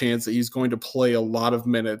high chance that he's going to play a lot of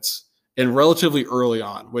minutes and relatively early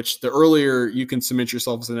on, which the earlier you can cement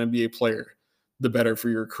yourself as an NBA player, the better for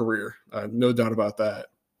your career. No doubt about that.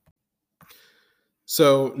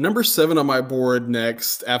 So number 7 on my board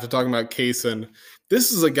next, after talking about Cason,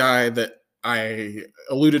 this is a guy that I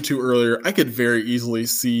alluded to earlier. I could very easily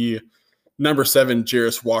see number 7,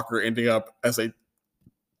 Jarace Walker, ending up as a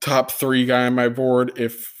top 3 guy on my board,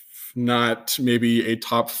 if not maybe a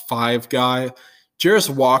top 5 guy. Jarace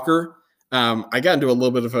Walker, I got into a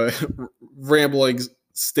little bit of a rambling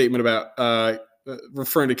statement about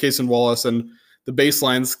referring to Cason Wallace and the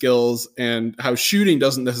baseline skills and how shooting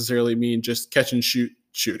doesn't necessarily mean just catch and shoot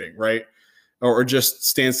shooting, right? Or just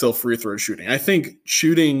standstill free throw shooting. I think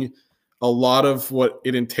shooting, a lot of what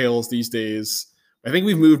it entails these days, I think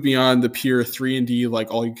we've moved beyond the pure 3-and-D,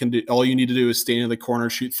 all you need to do is stand in the corner,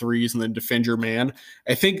 shoot threes, and then defend your man.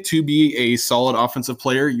 I think to be a solid offensive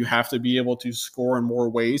player, you have to be able to score in more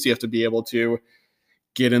ways. You have to be able to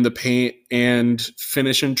get in the paint and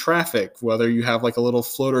finish in traffic, whether you have a little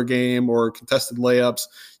floater game or contested layups.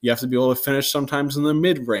 You have to be able to finish sometimes in the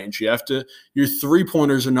mid-range. Your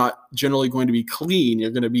three-pointers are not generally going to be clean.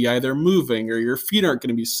 You're going to be either moving, or your feet aren't going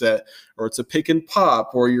to be set, or it's a pick and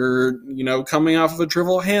pop, or you're, coming off of a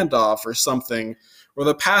dribble handoff or something, or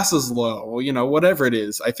the pass is low, whatever it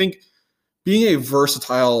is. I think being a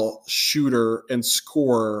versatile shooter and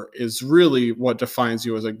scorer is really what defines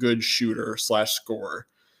you as a good shooter/scorer.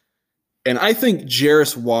 And I think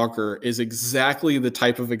Jarace Walker is exactly the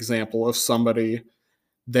type of example of somebody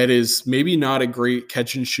that is maybe not a great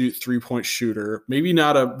catch and shoot 3-point shooter, maybe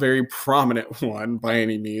not a very prominent one by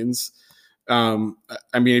any means.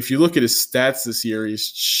 If you look at his stats this year, he's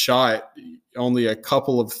shot only a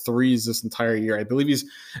couple of threes this entire year. I believe he's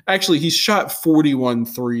shot 41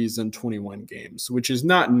 threes in 21 games, which is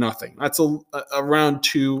not nothing. That's around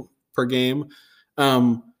 2 per game.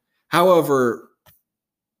 However,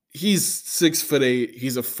 he's 6'8".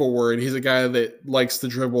 He's a forward. He's a guy that likes to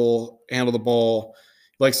dribble, handle the ball,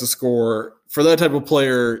 likes to score. For that type of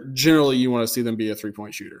player, generally you want to see them be a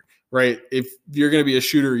 3-point shooter, right? If you're going to be a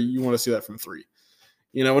shooter, you want to see that from 3.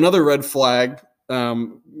 Another red flag,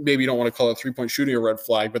 maybe you don't want to call it 3-point shooting a red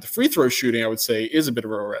flag, but the free throw shooting, I would say, is a bit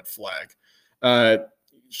of a red flag.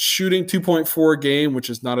 Shooting 2.4 a game, which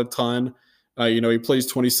is not a ton. He plays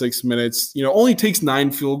 26 minutes, only takes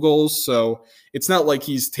 9 field goals. So it's not like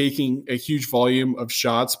he's taking a huge volume of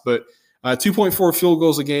shots, but 2.4 field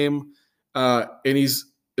goals a game. And he's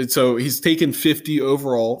taken 50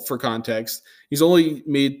 overall for context. He's only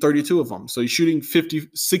made 32 of them. So he's shooting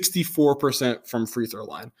 64% from free throw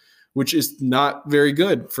line, which is not very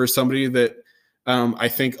good for somebody that I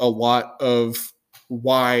think a lot of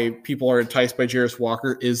why people are enticed by Jarace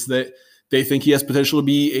Walker is that they think he has potential to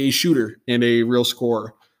be a shooter and a real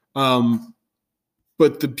scorer.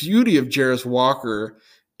 But the beauty of Jarace Walker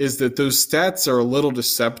is that those stats are a little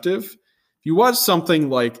deceptive. If you watch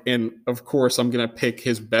something and of course I'm going to pick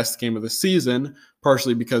his best game of the season,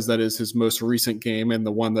 partially because that is his most recent game and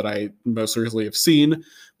the one that I most recently have seen.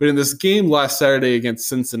 But in this game last Saturday against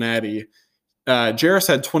Cincinnati, Jarace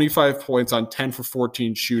had 25 points on 10 for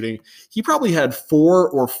 14 shooting. He probably had 4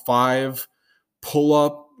 or 5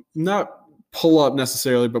 pull-up, not pull-up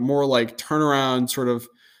necessarily, but more like turnaround sort of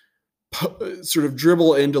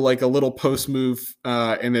dribble into a little post move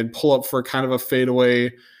and then pull up for kind of a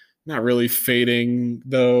fadeaway, not really fading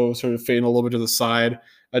though, sort of fading a little bit to the side.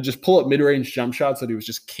 Just pull up mid-range jump shots that he was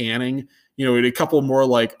just canning. A couple more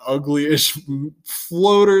ugly-ish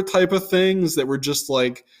floater type of things that were just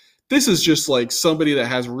this is just somebody that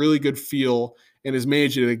has really good feel and is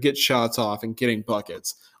managing to get shots off and getting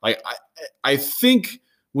buckets. I think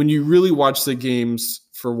when you really watch the games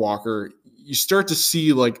for Walker, you start to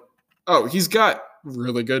see he's got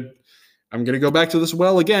really good. I'm going to go back to this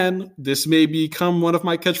well again. This may become one of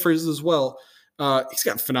my catchphrases as well. He's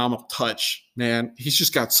got phenomenal touch, man. He's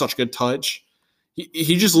just got such good touch.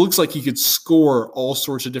 He just looks like he could score all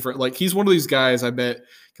sorts of different. Like he's one of these guys I bet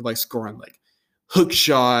could like score on like hook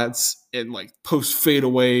shots and like post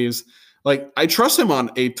fadeaways. Like I trust him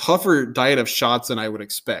on a tougher diet of shots than I would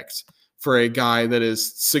expect for a guy that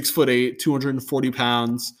is 6'8", 240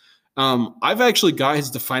 pounds. I've actually got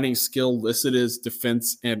his defining skill listed as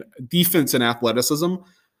defense and athleticism,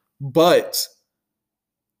 but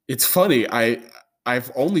it's funny.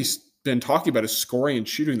 I've only been talking about his scoring and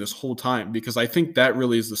shooting this whole time because I think that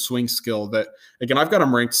really is the swing skill that, again, I've got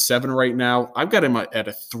him ranked 7 right now. I've got him at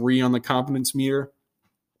a 3 on the confidence meter.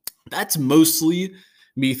 That's mostly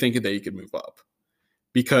me thinking that he could move up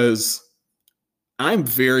because I'm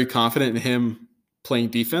very confident in him playing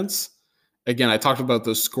defense. Again, I talked about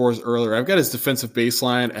those scores earlier. I've got his defensive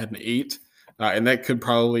baseline at an 8, and that could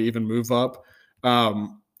probably even move up.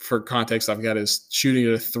 For context, I've got his shooting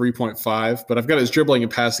at a 3.5, but I've got his dribbling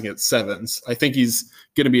and passing at 7s. I think he's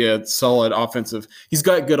going to be a solid offensive. He's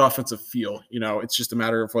got good offensive feel. It's just a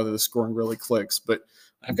matter of whether the scoring really clicks. But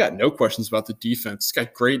I've got no questions about the defense. He's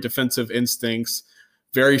got great defensive instincts,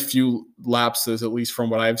 very few lapses, at least from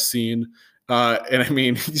what I've seen. And I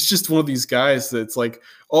mean, he's just one of these guys that's like,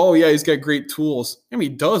 oh yeah, he's got great tools. I mean,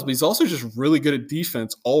 he does, but he's also just really good at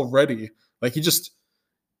defense already. Like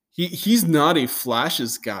he's not a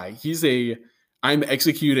flashes guy. I'm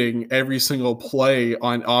executing every single play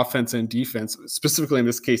on offense and defense, specifically in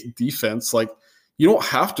this case, defense. Like you don't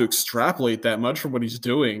have to extrapolate that much from what he's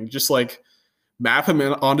doing. Just like map him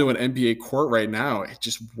onto an NBA court right now. It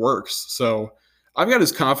just works. So I've got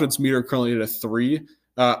his confidence meter currently at a 3.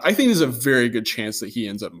 I think there's a very good chance that he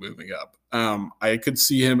ends up moving up. I could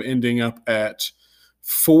see him ending up at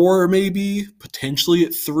 4, maybe, potentially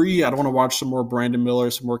at 3. I don't want to watch some more Brandon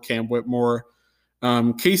Miller, some more Cam Whitmore.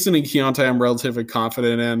 Kaysen and Keontae I'm relatively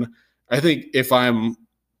confident in. I think if I'm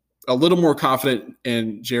a little more confident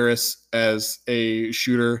in Jarace as a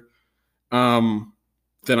shooter, then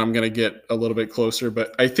I'm going to get a little bit closer.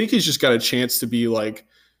 But I think he's just got a chance to be like,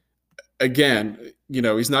 again,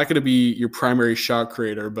 he's not going to be your primary shot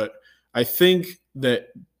creator, but I think that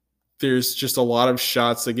there's just a lot of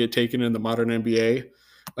shots that get taken in the modern NBA.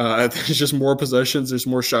 There's just more possessions. There's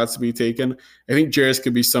more shots to be taken. I think Jarace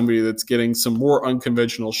could be somebody that's getting some more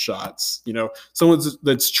unconventional shots. Someone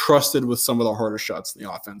that's trusted with some of the harder shots in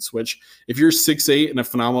the offense, which if you're 6'8" and a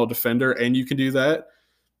phenomenal defender and you can do that,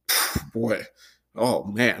 boy, oh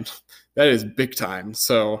man, that is big time.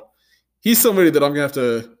 So he's somebody that I'm gonna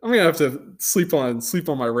have to sleep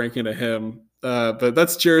on my ranking of him. But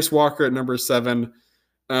that's Jarace Walker at number 7.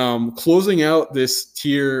 Closing out this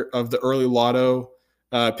tier of the early lotto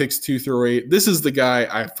picks 2 through 8. This is the guy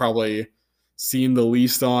I've probably seen the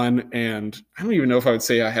least on, and I don't even know if I would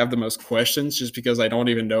say I have the most questions, just because I don't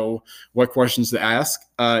even know what questions to ask.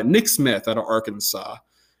 Nick Smith out of Arkansas.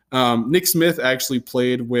 Nick Smith actually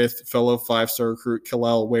played with fellow 5-star recruit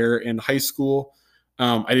Kel'el Ware in high school.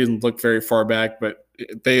 I didn't look very far back, but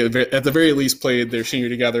they at the very least played their senior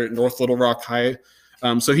together at North Little Rock High.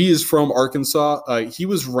 So he is from Arkansas. He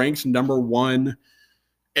was ranked number 1,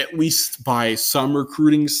 at least by some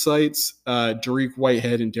recruiting sites. Dariq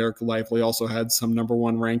Whitehead and Derek Lively also had some number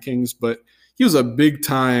 1 rankings, but he was a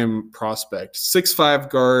big-time prospect. 6'5"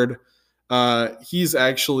 guard. He's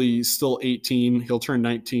actually still 18. He'll turn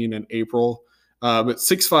 19 in April. But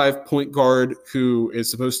 6'5" point guard who is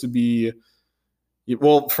supposed to be,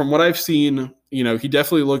 well, from what I've seen, he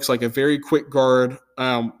definitely looks like a very quick guard.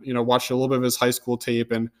 Watched a little bit of his high school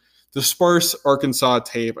tape and the sparse Arkansas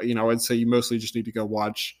tape. I'd say you mostly just need to go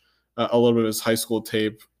watch a little bit of his high school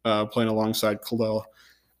tape playing alongside Kel'el.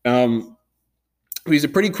 He's a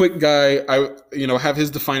pretty quick guy. I have his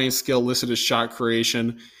defining skill listed as shot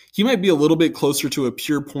creation. He might be a little bit closer to a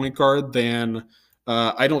pure point guard than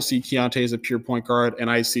I don't see Keontae as a pure point guard, and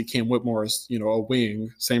I see Cam Whitmore as a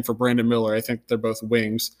wing. Same for Brandon Miller. I think they're both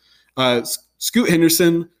wings. Scoot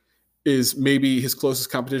Henderson is maybe his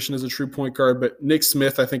closest competition as a true point guard, but Nick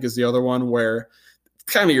Smith, I think, is the other one where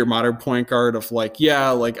kind of your modern point guard of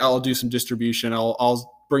I'll do some distribution,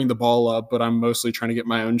 I'll bring the ball up, but I'm mostly trying to get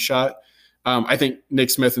my own shot. I think Nick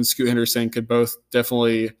Smith and Scoot Henderson could both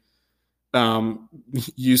definitely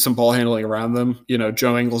use some ball handling around them.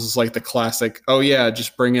 Joe Ingles is like the classic, oh yeah,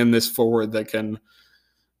 just bring in this forward that can,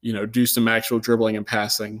 do some actual dribbling and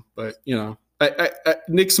passing. But,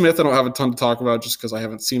 Nick Smith, I don't have a ton to talk about just because I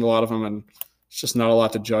haven't seen a lot of him and it's just not a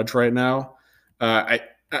lot to judge right now.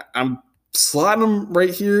 I'm slotting him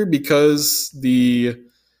right here because the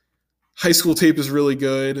high school tape is really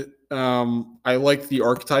good. I like the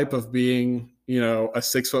archetype of being, a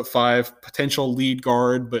 6'5" potential lead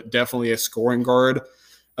guard, but definitely a scoring guard.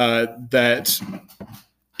 that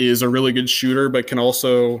is a really good shooter, but can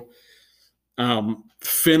also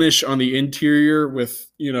finish on the interior with,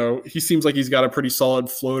 he seems like he's got a pretty solid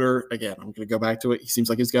floater. Again, I'm going to go back to it. He seems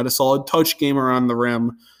like he's got a solid touch game around the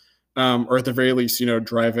rim, or at the very least,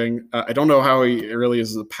 driving. I don't know how he really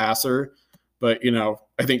is as a passer, but,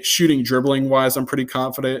 I think shooting, dribbling wise, I'm pretty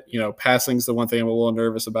confident. Passing's the one thing I'm a little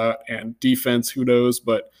nervous about, and defense, who knows?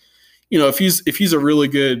 But, if he's a really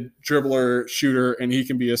good dribbler, shooter, and he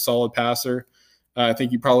can be a solid passer, I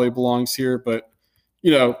think he probably belongs here. But,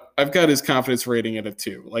 I've got his confidence rating at a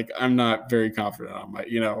 2. Like, I'm not very confident on my,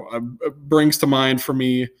 it brings to mind for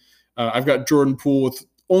me, I've got Jordan Poole with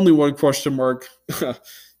only 1 question mark. A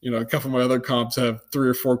couple of my other comps have 3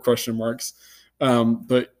 or 4 question marks.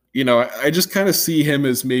 But, I just kind of see him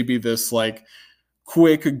as maybe this like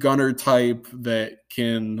quick gunner type that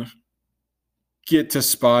can get to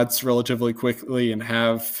spots relatively quickly and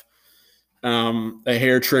have a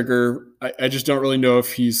hair trigger. I just don't really know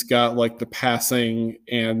if he's got like the passing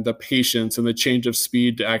and the patience and the change of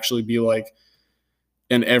speed to actually be like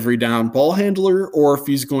an every down ball handler, or if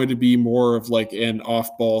he's going to be more of like an off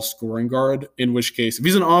ball scoring guard, in which case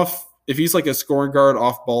if he's like a scoring guard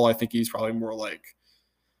off ball, I think he's probably more like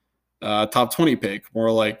top 20 pick, more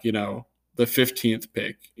like, the 15th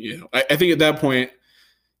pick. I think at that point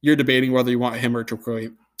you're debating whether you want him or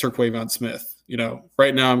Terquavion Smith.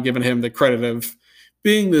 Right now I'm giving him the credit of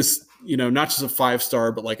being this, not just a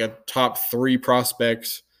 5-star, but like a top 3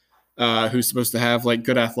 prospect who's supposed to have like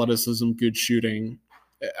good athleticism, good shooting.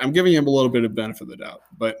 I'm giving him a little bit of benefit of the doubt,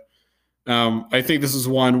 but I think this is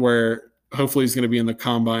one where hopefully he's going to be in the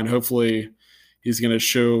combine. Hopefully he's going to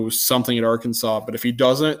show something at Arkansas, but if he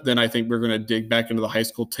doesn't, then I think we're going to dig back into the high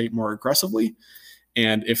school tape more aggressively.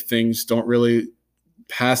 And if things don't really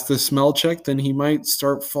pass the smell check, then he might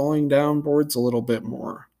start falling down boards a little bit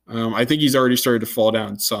more. I think he's already started to fall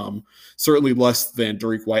down some, certainly less than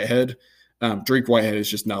Dariq Whitehead. Dariq Whitehead has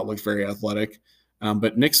just not looked very athletic.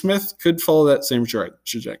 But Nick Smith could follow that same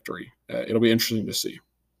trajectory. It'll be interesting to see.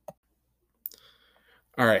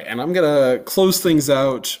 All right, and I'm going to close things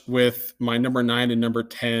out with my number 9 and number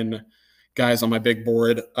 10 guys on my big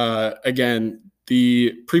board. Again,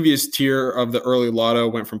 the previous tier of the early lotto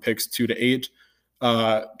went from picks 2 to 8.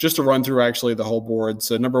 Just to run through actually the whole board.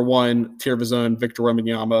 So number 1, tier of his own, Victor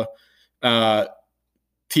Wembanyama.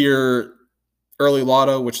 Tier early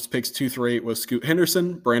lotto, which is picks 2 through 8, was Scoot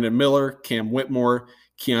Henderson, Brandon Miller, Cam Whitmore,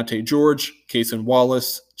 Keontae George, Cason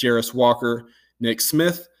Wallace, Jarris Walker, Nick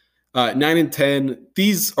Smith. 9 and 10,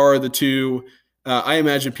 these are the 2 I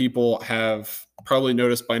imagine people have probably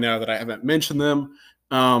noticed by now that I haven't mentioned them.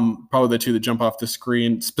 Probably the 2 that jump off the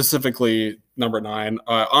screen, specifically number 9.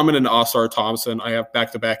 Amen and Ausar Thompson, I have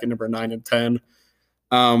back-to-back at number 9 and 10.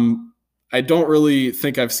 I don't really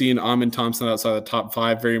think I've seen Amen Thompson outside the top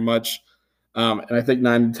 5 very much. And I think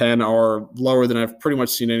 9 and 10 are lower than I've pretty much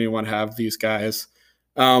seen anyone have these guys.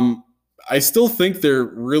 I still think they're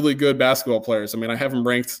really good basketball players. I mean, I have them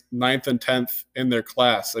ranked 9th and 10th in their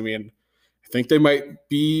class. I mean, I think they might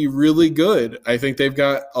be really good. I think they've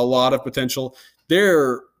got a lot of potential.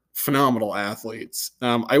 They're phenomenal athletes.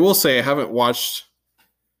 I will say I haven't watched.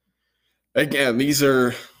 Again, these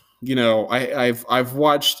are, I've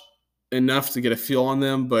watched enough to get a feel on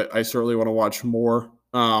them, but I certainly want to watch more.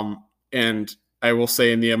 And I will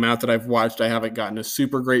say in the amount that I've watched, I haven't gotten a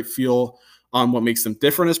super great feel on what makes them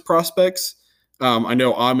different as prospects. I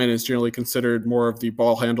know Amen is generally considered more of the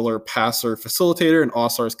ball handler, passer, facilitator, and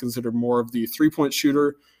Ausar is considered more of the 3-point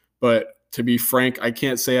shooter. But to be frank, I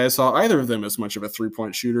can't say I saw either of them as much of a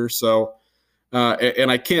 3-point shooter. So,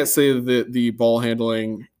 and I can't say that the ball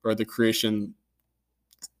handling or the creation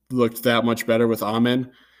looked that much better with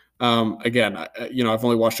Amen. Again, I've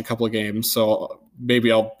only watched a couple of games, so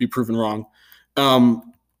maybe I'll be proven wrong.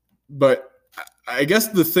 But I guess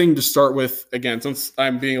the thing to start with, again, since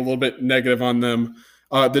I'm being a little bit negative on them,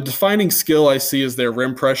 the defining skill I see is their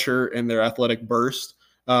rim pressure and their athletic burst,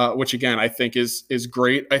 which, again, I think is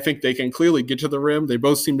great. I think they can clearly get to the rim. They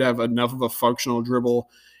both seem to have enough of a functional dribble,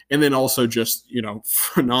 and then also just,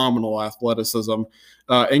 phenomenal athleticism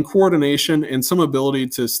and coordination and some ability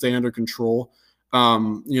to stay under control.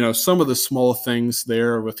 Some of the small things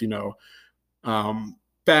there with,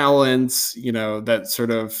 balance, that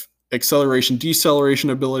sort of acceleration, deceleration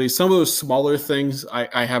ability. Some of those smaller things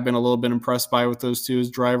I have been a little bit impressed by with those 2 as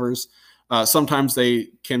drivers. Sometimes they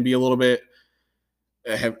can be a little bit,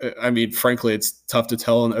 frankly, it's tough to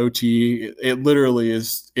tell in OT. It literally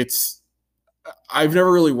is, I've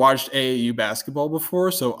never really watched AAU basketball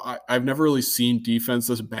before, so I've never really seen defense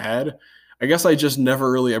this bad. I guess I just never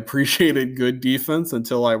really appreciated good defense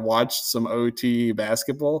until I watched some OT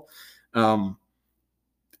basketball.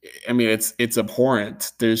 I mean, it's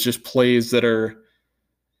abhorrent. There's just plays that are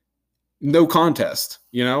no contest,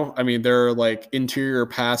 I mean, there are like interior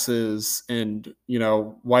passes and,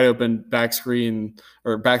 wide open back screen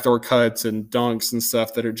or backdoor cuts and dunks and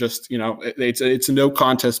stuff that are just, it's a no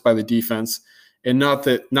contest by the defense. And not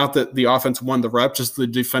that the offense won the rep, just the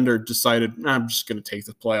defender decided, I'm just going to take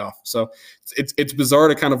the playoff. So it's bizarre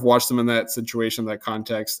to kind of watch them in that situation, that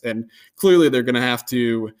context. And clearly they're going to have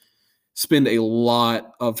to spend a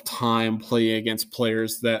lot of time playing against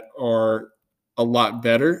players that are a lot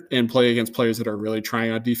better and play against players that are really trying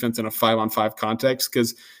on defense in a 5-on-5 context,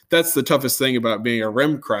 because that's the toughest thing about being a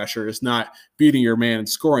rim crasher is not beating your man and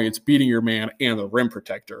scoring. It's beating your man and the rim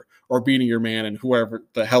protector, or beating your man and whoever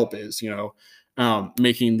the help is,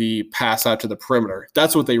 making the pass out to the perimeter.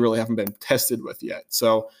 That's what they really haven't been tested with yet.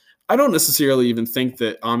 So I don't necessarily even think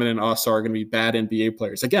that Ahmed and Ausar are going to be bad NBA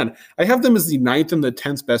players. Again, I have them as the 9th and the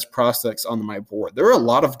 10th best prospects on my board. There are a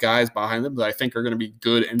lot of guys behind them that I think are going to be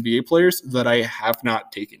good NBA players that I have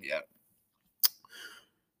not taken yet.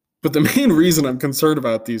 But the main reason I'm concerned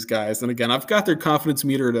about these guys, and again, I've got their confidence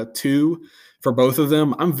meter at a 2 for both of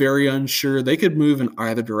them. I'm very unsure. They could move in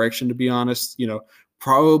either direction, to be honest.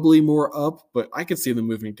 Probably more up, but I could see them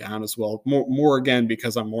moving down as well. More again,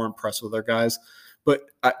 because I'm more impressed with their guys. But,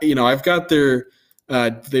 I've got their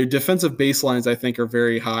defensive baselines, I think, are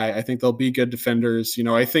very high. I think they'll be good defenders.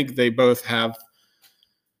 I think they both have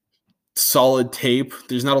solid tape.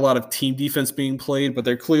 There's not a lot of team defense being played, but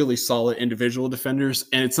they're clearly solid individual defenders.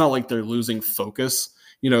 And it's not like they're losing focus.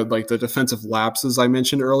 Like the defensive lapses I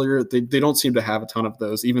mentioned earlier, they don't seem to have a ton of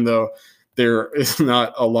those, even though there is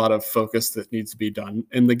not a lot of focus that needs to be done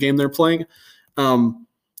in the game they're playing.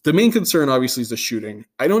 The main concern, obviously, is the shooting.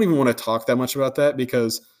 I don't even want to talk that much about that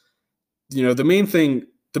because, the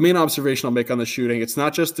main observation I'll make on the shooting, it's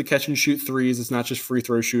not just the catch and shoot threes. It's not just free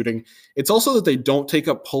throw shooting. It's also that they don't take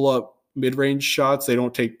up pull-up mid-range shots. They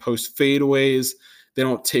don't take post fadeaways. They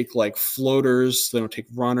don't take like floaters. They don't take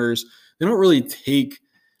runners. They don't really take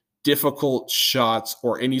difficult shots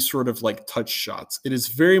or any sort of like touch shots. It is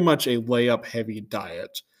very much a layup heavy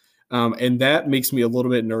diet. And that makes me a little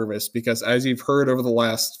bit nervous because, as you've heard over the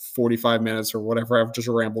last 45 minutes or whatever I've just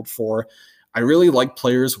rambled for, I really like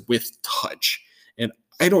players with touch. And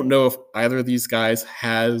I don't know if either of these guys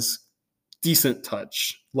has decent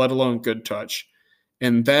touch, let alone good touch.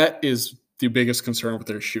 And that is the biggest concern with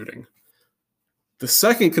their shooting. The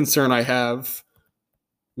second concern I have,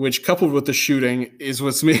 which coupled with the shooting, is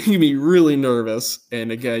what's making me really nervous.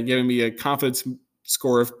 And again, giving me a confidence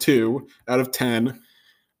score of 2 out of 10.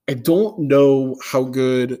 I don't know how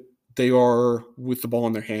good they are with the ball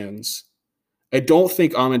in their hands. I don't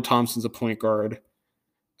think Ahmed Thompson's a point guard.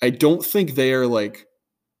 I don't think they are like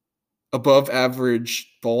above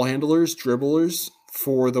average ball handlers, dribblers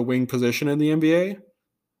for the wing position in the NBA.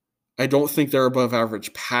 I don't think they're above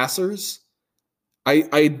average passers.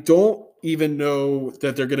 I don't even know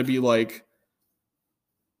that they're going to be like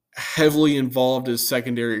heavily involved as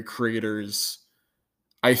secondary creators.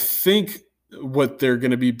 I think what they're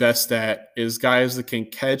going to be best at is guys that can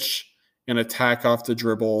catch and attack off the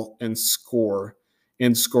dribble and score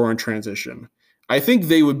in transition. I think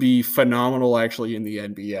they would be phenomenal actually in the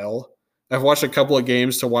NBL. I've watched a couple of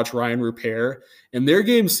games to watch Ryan Rupert, and their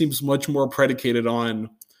game seems much more predicated on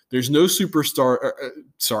there's no superstar.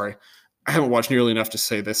 Sorry, I haven't watched nearly enough to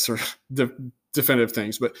say this sort of definitive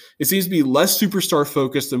things, but it seems to be less superstar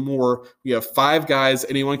focused and more we have 5 guys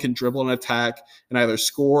anyone can dribble and attack and either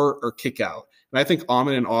score or kick out. And I think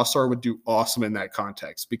Ahmed and Ausar would do awesome in that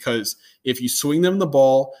context because if you swing them the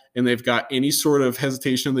ball and they've got any sort of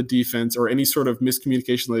hesitation in the defense or any sort of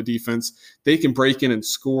miscommunication in the defense, they can break in and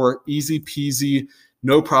score easy peasy,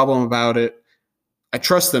 no problem about it. I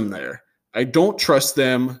trust them there. I don't trust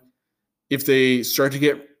them if they start to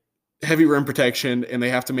get heavy rim protection and they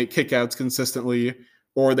have to make kickouts consistently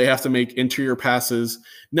or they have to make interior passes.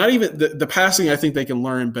 Not even the passing I think they can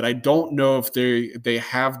learn, but I don't know if they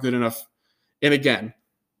have good enough. And again,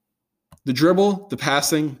 the dribble, the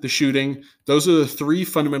passing, the shooting, those are the 3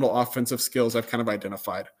 fundamental offensive skills I've kind of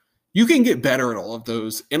identified. You can get better at all of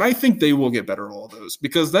those, and I think they will get better at all of those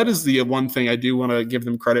because that is the one thing I do want to give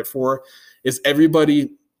them credit for is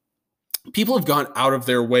people have gone out of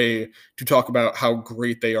their way to talk about how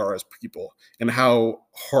great they are as people and how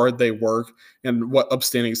hard they work and what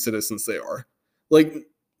upstanding citizens they are. Like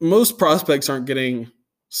most prospects aren't getting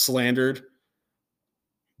slandered,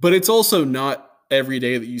 but it's also not every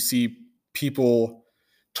day that you see people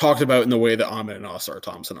talked about in the way that Ahmed and Ausar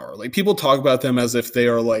Thompson are. Like people talk about them as if they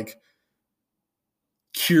are like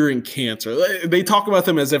curing cancer. They talk about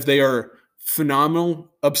them as if they are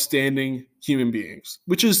phenomenal, upstanding human beings,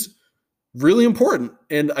 which is really important.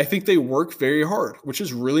 And I think they work very hard, which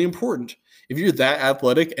is really important. If you're that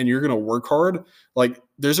athletic and you're going to work hard, like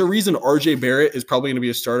there's a reason RJ Barrett is probably going to be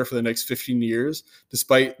a starter for the next 15 years,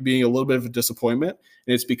 despite being a little bit of a disappointment.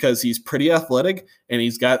 And it's because he's pretty athletic and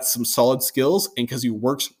he's got some solid skills and because he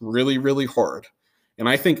works really, really hard. And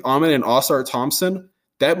I think Amen and Ausar Thompson,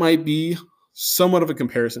 that might be somewhat of a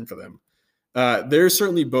comparison for them. They're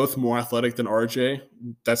certainly both more athletic than RJ.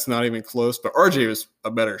 That's not even close, but RJ was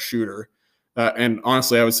a better shooter. And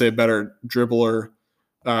honestly, I would say a better dribbler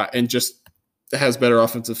and just has better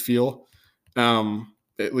offensive feel.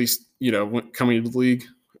 At least, coming into the league,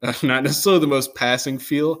 not necessarily the most passing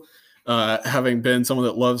feel, having been someone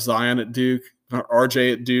that loves Zion at Duke,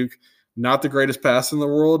 RJ at Duke, not the greatest pass in the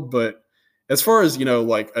world, but as far as,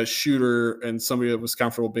 like a shooter and somebody that was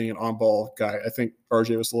comfortable being an on-ball guy, I think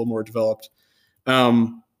RJ was a little more developed.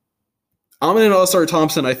 Amen and Ausar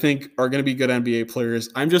Thompson, I think, are going to be good NBA players.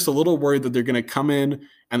 I'm just a little worried that they're going to come in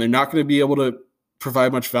and they're not going to be able to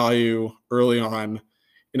provide much value early on.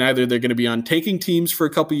 And either they're going to be on tanking teams for a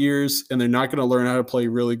couple years and they're not going to learn how to play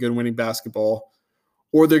really good winning basketball,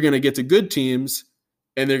 or they're going to get to good teams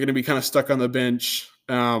and they're going to be kind of stuck on the bench.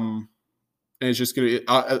 And it's just going to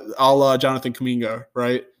a la Jonathan Kuminga,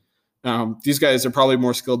 right? These guys are probably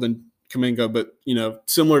more skilled than Kuminga, but,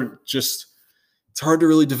 similar, just it's hard to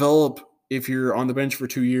really develop if you're on the bench for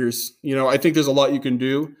 2 years. I think there's a lot you can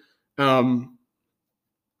do. But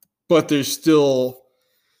there's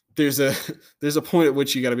a point at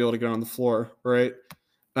which you got to be able to get on the floor, right?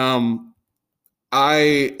 I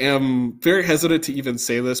am very hesitant to even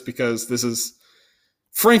say this because this is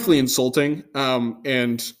frankly insulting.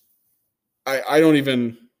 And I don't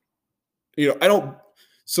even,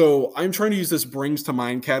 so I'm trying to use this brings to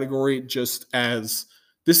mind category just as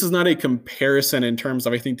this is not a comparison in terms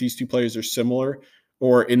of I think these two players are similar,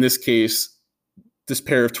 or in this case, this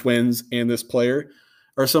pair of twins and this player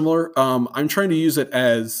are similar. I'm trying to use it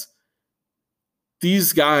as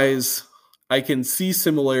these guys, I can see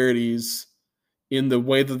similarities in the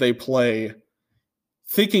way that they play.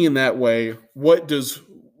 Thinking in that way, what does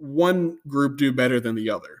one group do better than the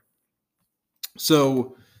other?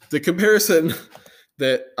 So the comparison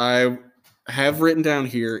that I have written down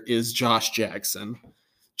here is Josh Jackson.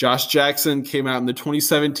 Josh Jackson came out in the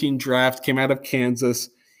 2017 draft, came out of Kansas.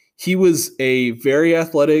 He was a very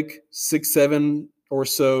athletic 6'7" or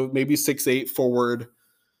so, maybe 6'8" forward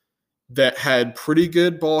that had pretty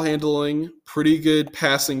good ball handling, pretty good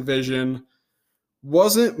passing vision.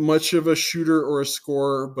 Wasn't much of a shooter or a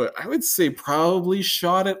scorer, but I would say probably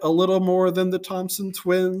shot it a little more than the Thompson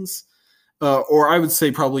twins, or I would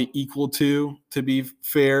say probably equal to be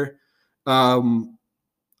fair.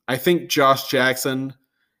 I think Josh Jackson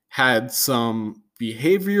had some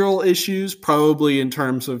behavioral issues, probably in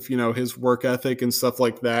terms of, his work ethic and stuff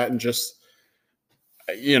like that. And just,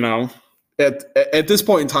 at this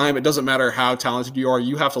point in time, it doesn't matter how talented you are.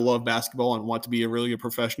 You have to love basketball and want to be a really good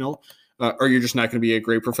professional, or you're just not going to be a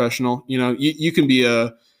great professional. You can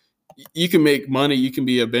make money, you can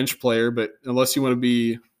be a bench player, but unless you want to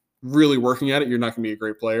be really working at it, you're not going to be a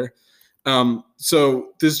great player. So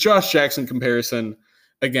this Josh Jackson comparison,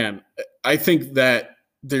 again, I think that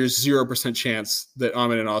there's 0% chance that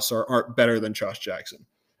Amen and Ausar aren't better than Josh Jackson.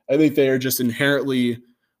 I think they are just inherently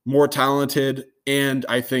more talented, and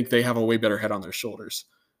I think they have a way better head on their shoulders.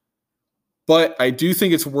 But I do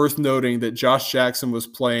think it's worth noting that Josh Jackson was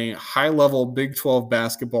playing high-level Big 12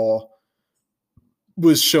 basketball,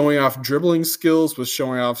 was showing off dribbling skills, was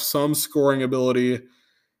showing off some scoring ability.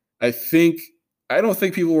 I don't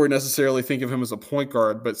think people were necessarily thinking of him as a point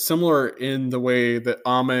guard, but similar in the way that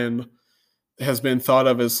Amen has been thought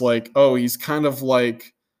of as like, oh, he's kind of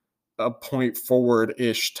like a point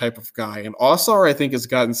forward-ish type of guy. And Ausar, I think, has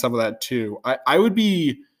gotten some of that too. I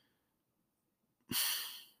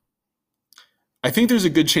think there's a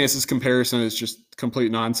good chance this comparison is just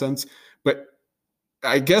complete nonsense, but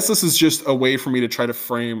I guess this is just a way for me to try to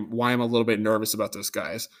frame why I'm a little bit nervous about those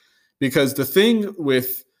guys. Because the thing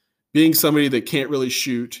with being somebody that can't really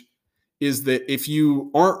shoot is that if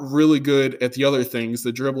you aren't really good at the other things,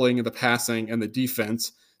 the dribbling and the passing and the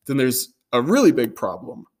defense, then there's a really big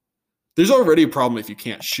problem. There's already a problem if you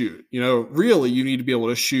can't shoot. Really, you need to be able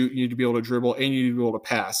to shoot, you need to be able to dribble, and you need to be able to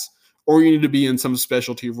pass. Or you need to be in some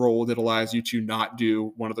specialty role that allows you to not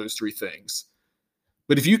do one of those three things.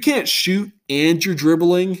 But if you can't shoot and you're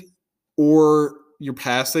dribbling or your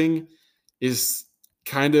passing is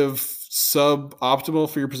kind of suboptimal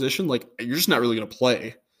for your position, like you're just not really going to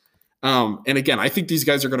play. And again, I think these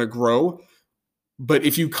guys are going to grow. But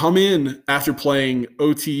if you come in after playing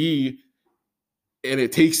OTE and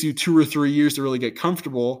it takes you 2 or 3 years to really get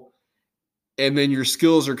comfortable, and then your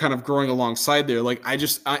skills are kind of growing alongside there. Like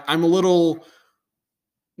I'm a little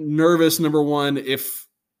nervous. Number one, if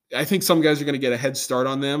I think some guys are going to get a head start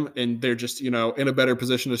on them and they're just, in a better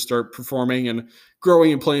position to start performing and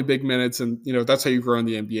growing and playing big minutes. And, that's how you grow in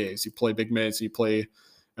the NBA is you play big minutes, you play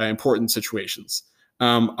important situations.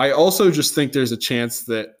 I also just think there's a chance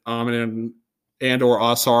that Amin and or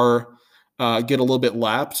Ausar get a little bit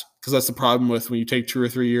lapped, because that's the problem with when you take 2 or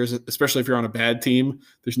 3 years, especially if you're on a bad team,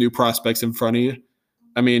 there's new prospects in front of you.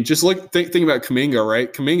 I mean, just think about Kuminga,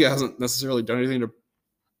 right? Kuminga hasn't necessarily done anything to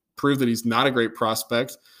prove that he's not a great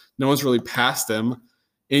prospect. No one's really passed him.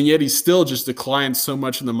 And yet he's still just declined so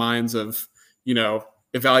much in the minds of,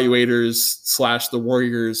 evaluators / the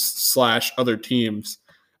Warriors / other teams.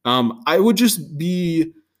 I would just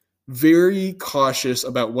be very cautious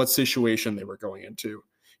about what situation they were going into.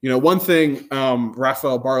 One thing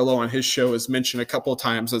Rafael Barlow on his show has mentioned a couple of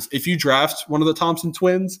times is if you draft one of the Thompson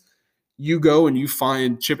twins, you go and you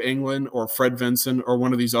find Chip Engelland or Fred Vinson or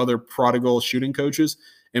one of these other prodigal shooting coaches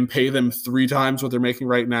and pay them 3 times what they're making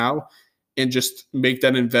right now and just make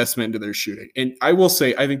that investment into their shooting. And I will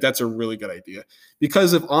say, I think that's a really good idea,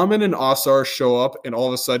 because if Amin and Ausar show up and all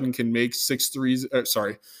of a sudden can make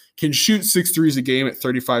can shoot 6 threes a game at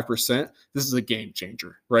 35%, this is a game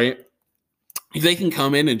changer, right? If they can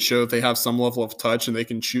come in and show that they have some level of touch and they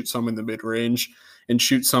can shoot some in the mid-range and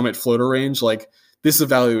shoot some at floater range, like this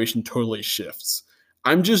evaluation totally shifts.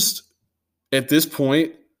 I'm just, at this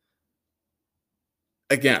point,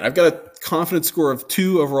 again, I've got a confidence score of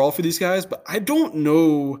 2 overall for these guys, but I don't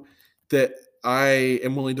know that I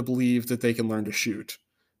am willing to believe that they can learn to shoot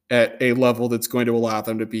at a level that's going to allow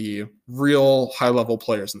them to be real high-level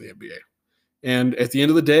players in the NBA. And at the end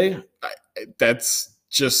of the day, that's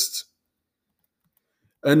just,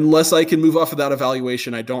 unless I can move off of that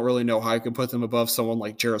evaluation, I don't really know how I can put them above someone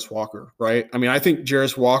like Jarace Walker, right? I mean, I think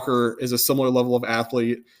Jarace Walker is a similar level of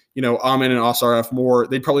athlete. Amin and Ausar have more.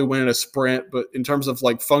 They'd probably win in a sprint, but in terms of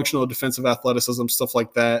like functional defensive athleticism, stuff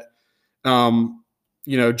like that,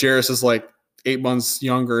 Jarace is like 8 months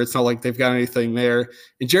younger. It's not like they've got anything there.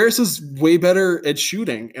 And Jarace is way better at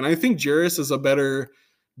shooting. And I think Jarace is a better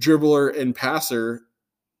dribbler and passer.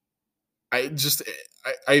 I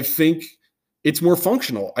think it's more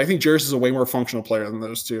functional. I think Jarace is a way more functional player than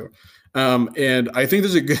those two. And I think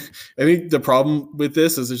I think the problem with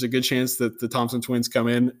this is there's a good chance that the Thompson twins come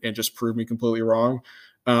in and just prove me completely wrong.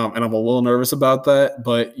 And I'm a little nervous about that,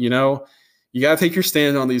 but you got to take your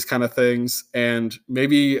stand on these kind of things. And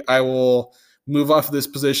maybe I will move off of this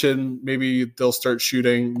position. Maybe they'll start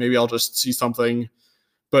shooting. Maybe I'll just see something.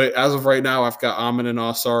 But as of right now, I've got Amin and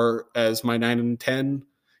Ausar as my 9 and 10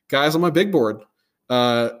 guys on my big board.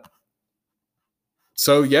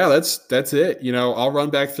 So yeah, that's it. I'll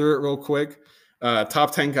run back through it real quick.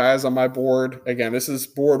 Top 10 guys on my board. Again, this is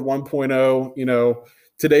board 1.0.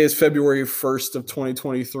 Today is February 1st of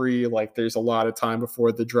 2023. Like, there's a lot of time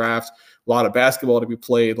before the draft, a lot of basketball to be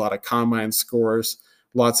played, a lot of combine scores,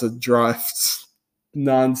 lots of drafts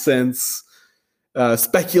nonsense,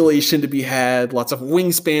 speculation to be had, lots of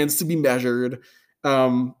wingspans to be measured.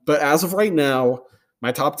 But as of right now,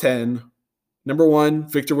 my top 10, number 1,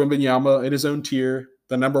 Victor Wembanyama in his own tier,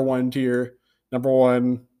 the number 1 tier, number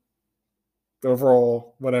 1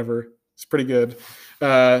 overall, whatever. It's pretty good.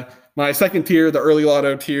 My second tier, the early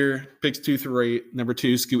lotto tier, picks 2 through 8. Number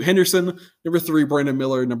 2, Scoot Henderson. Number 3, Brandon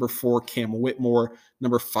Miller. Number 4, Cam Whitmore.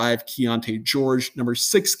 Number 5, Keontae George. Number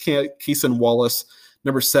 6, Keeson Wallace.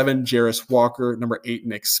 Number 7, Jarace Walker. Number 8,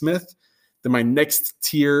 Nick Smith. Then my next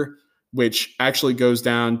tier, which actually goes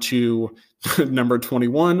down to number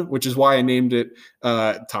 21, which is why I named it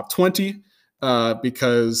top 20,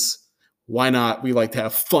 because why not? We like to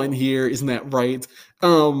have fun here. Isn't that right?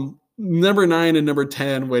 Number 9 and number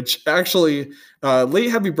 10, which actually, late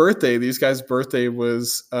happy birthday. These guys' birthday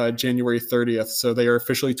was January 30th, so they are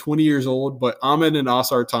officially 20 years old, but Amin and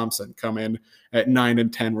Ausar Thompson come in at 9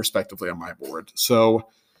 and 10, respectively, on my board. So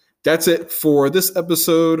that's it for this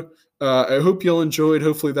episode. I hope y'all enjoyed.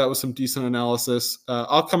 Hopefully that was some decent analysis.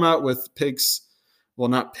 I'll come out with picks. Well,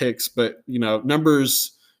 not picks, but,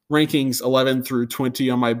 numbers, rankings 11 through 20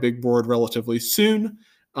 on my big board relatively soon.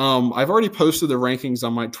 I've already posted the rankings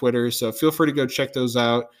on my Twitter, so feel free to go check those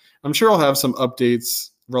out. I'm sure I'll have some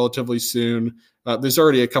updates relatively soon. There's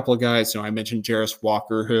already a couple of guys. I mentioned Jarace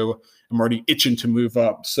Walker, who I'm already itching to move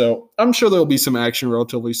up. So I'm sure there'll be some action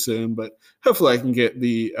relatively soon, but hopefully I can get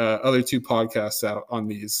the other 2 podcasts out on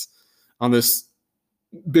this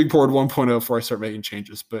big board 1.0 before I start making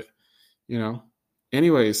changes. But,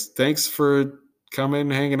 anyways, thanks for coming,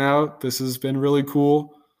 hanging out. This has been really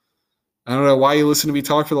cool. I don't know why you listened to me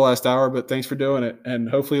talk for the last hour, but thanks for doing it. And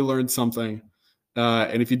hopefully you learned something.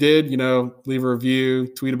 And if you did, leave a review,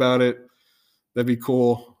 tweet about it. That'd be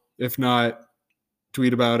cool. If not,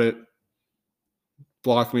 tweet about it,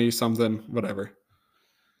 block me, something, whatever.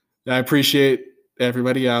 I appreciate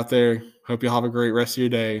everybody out there. Hope you have a great rest of your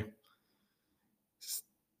day.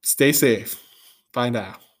 Stay safe. Bye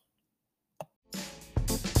now.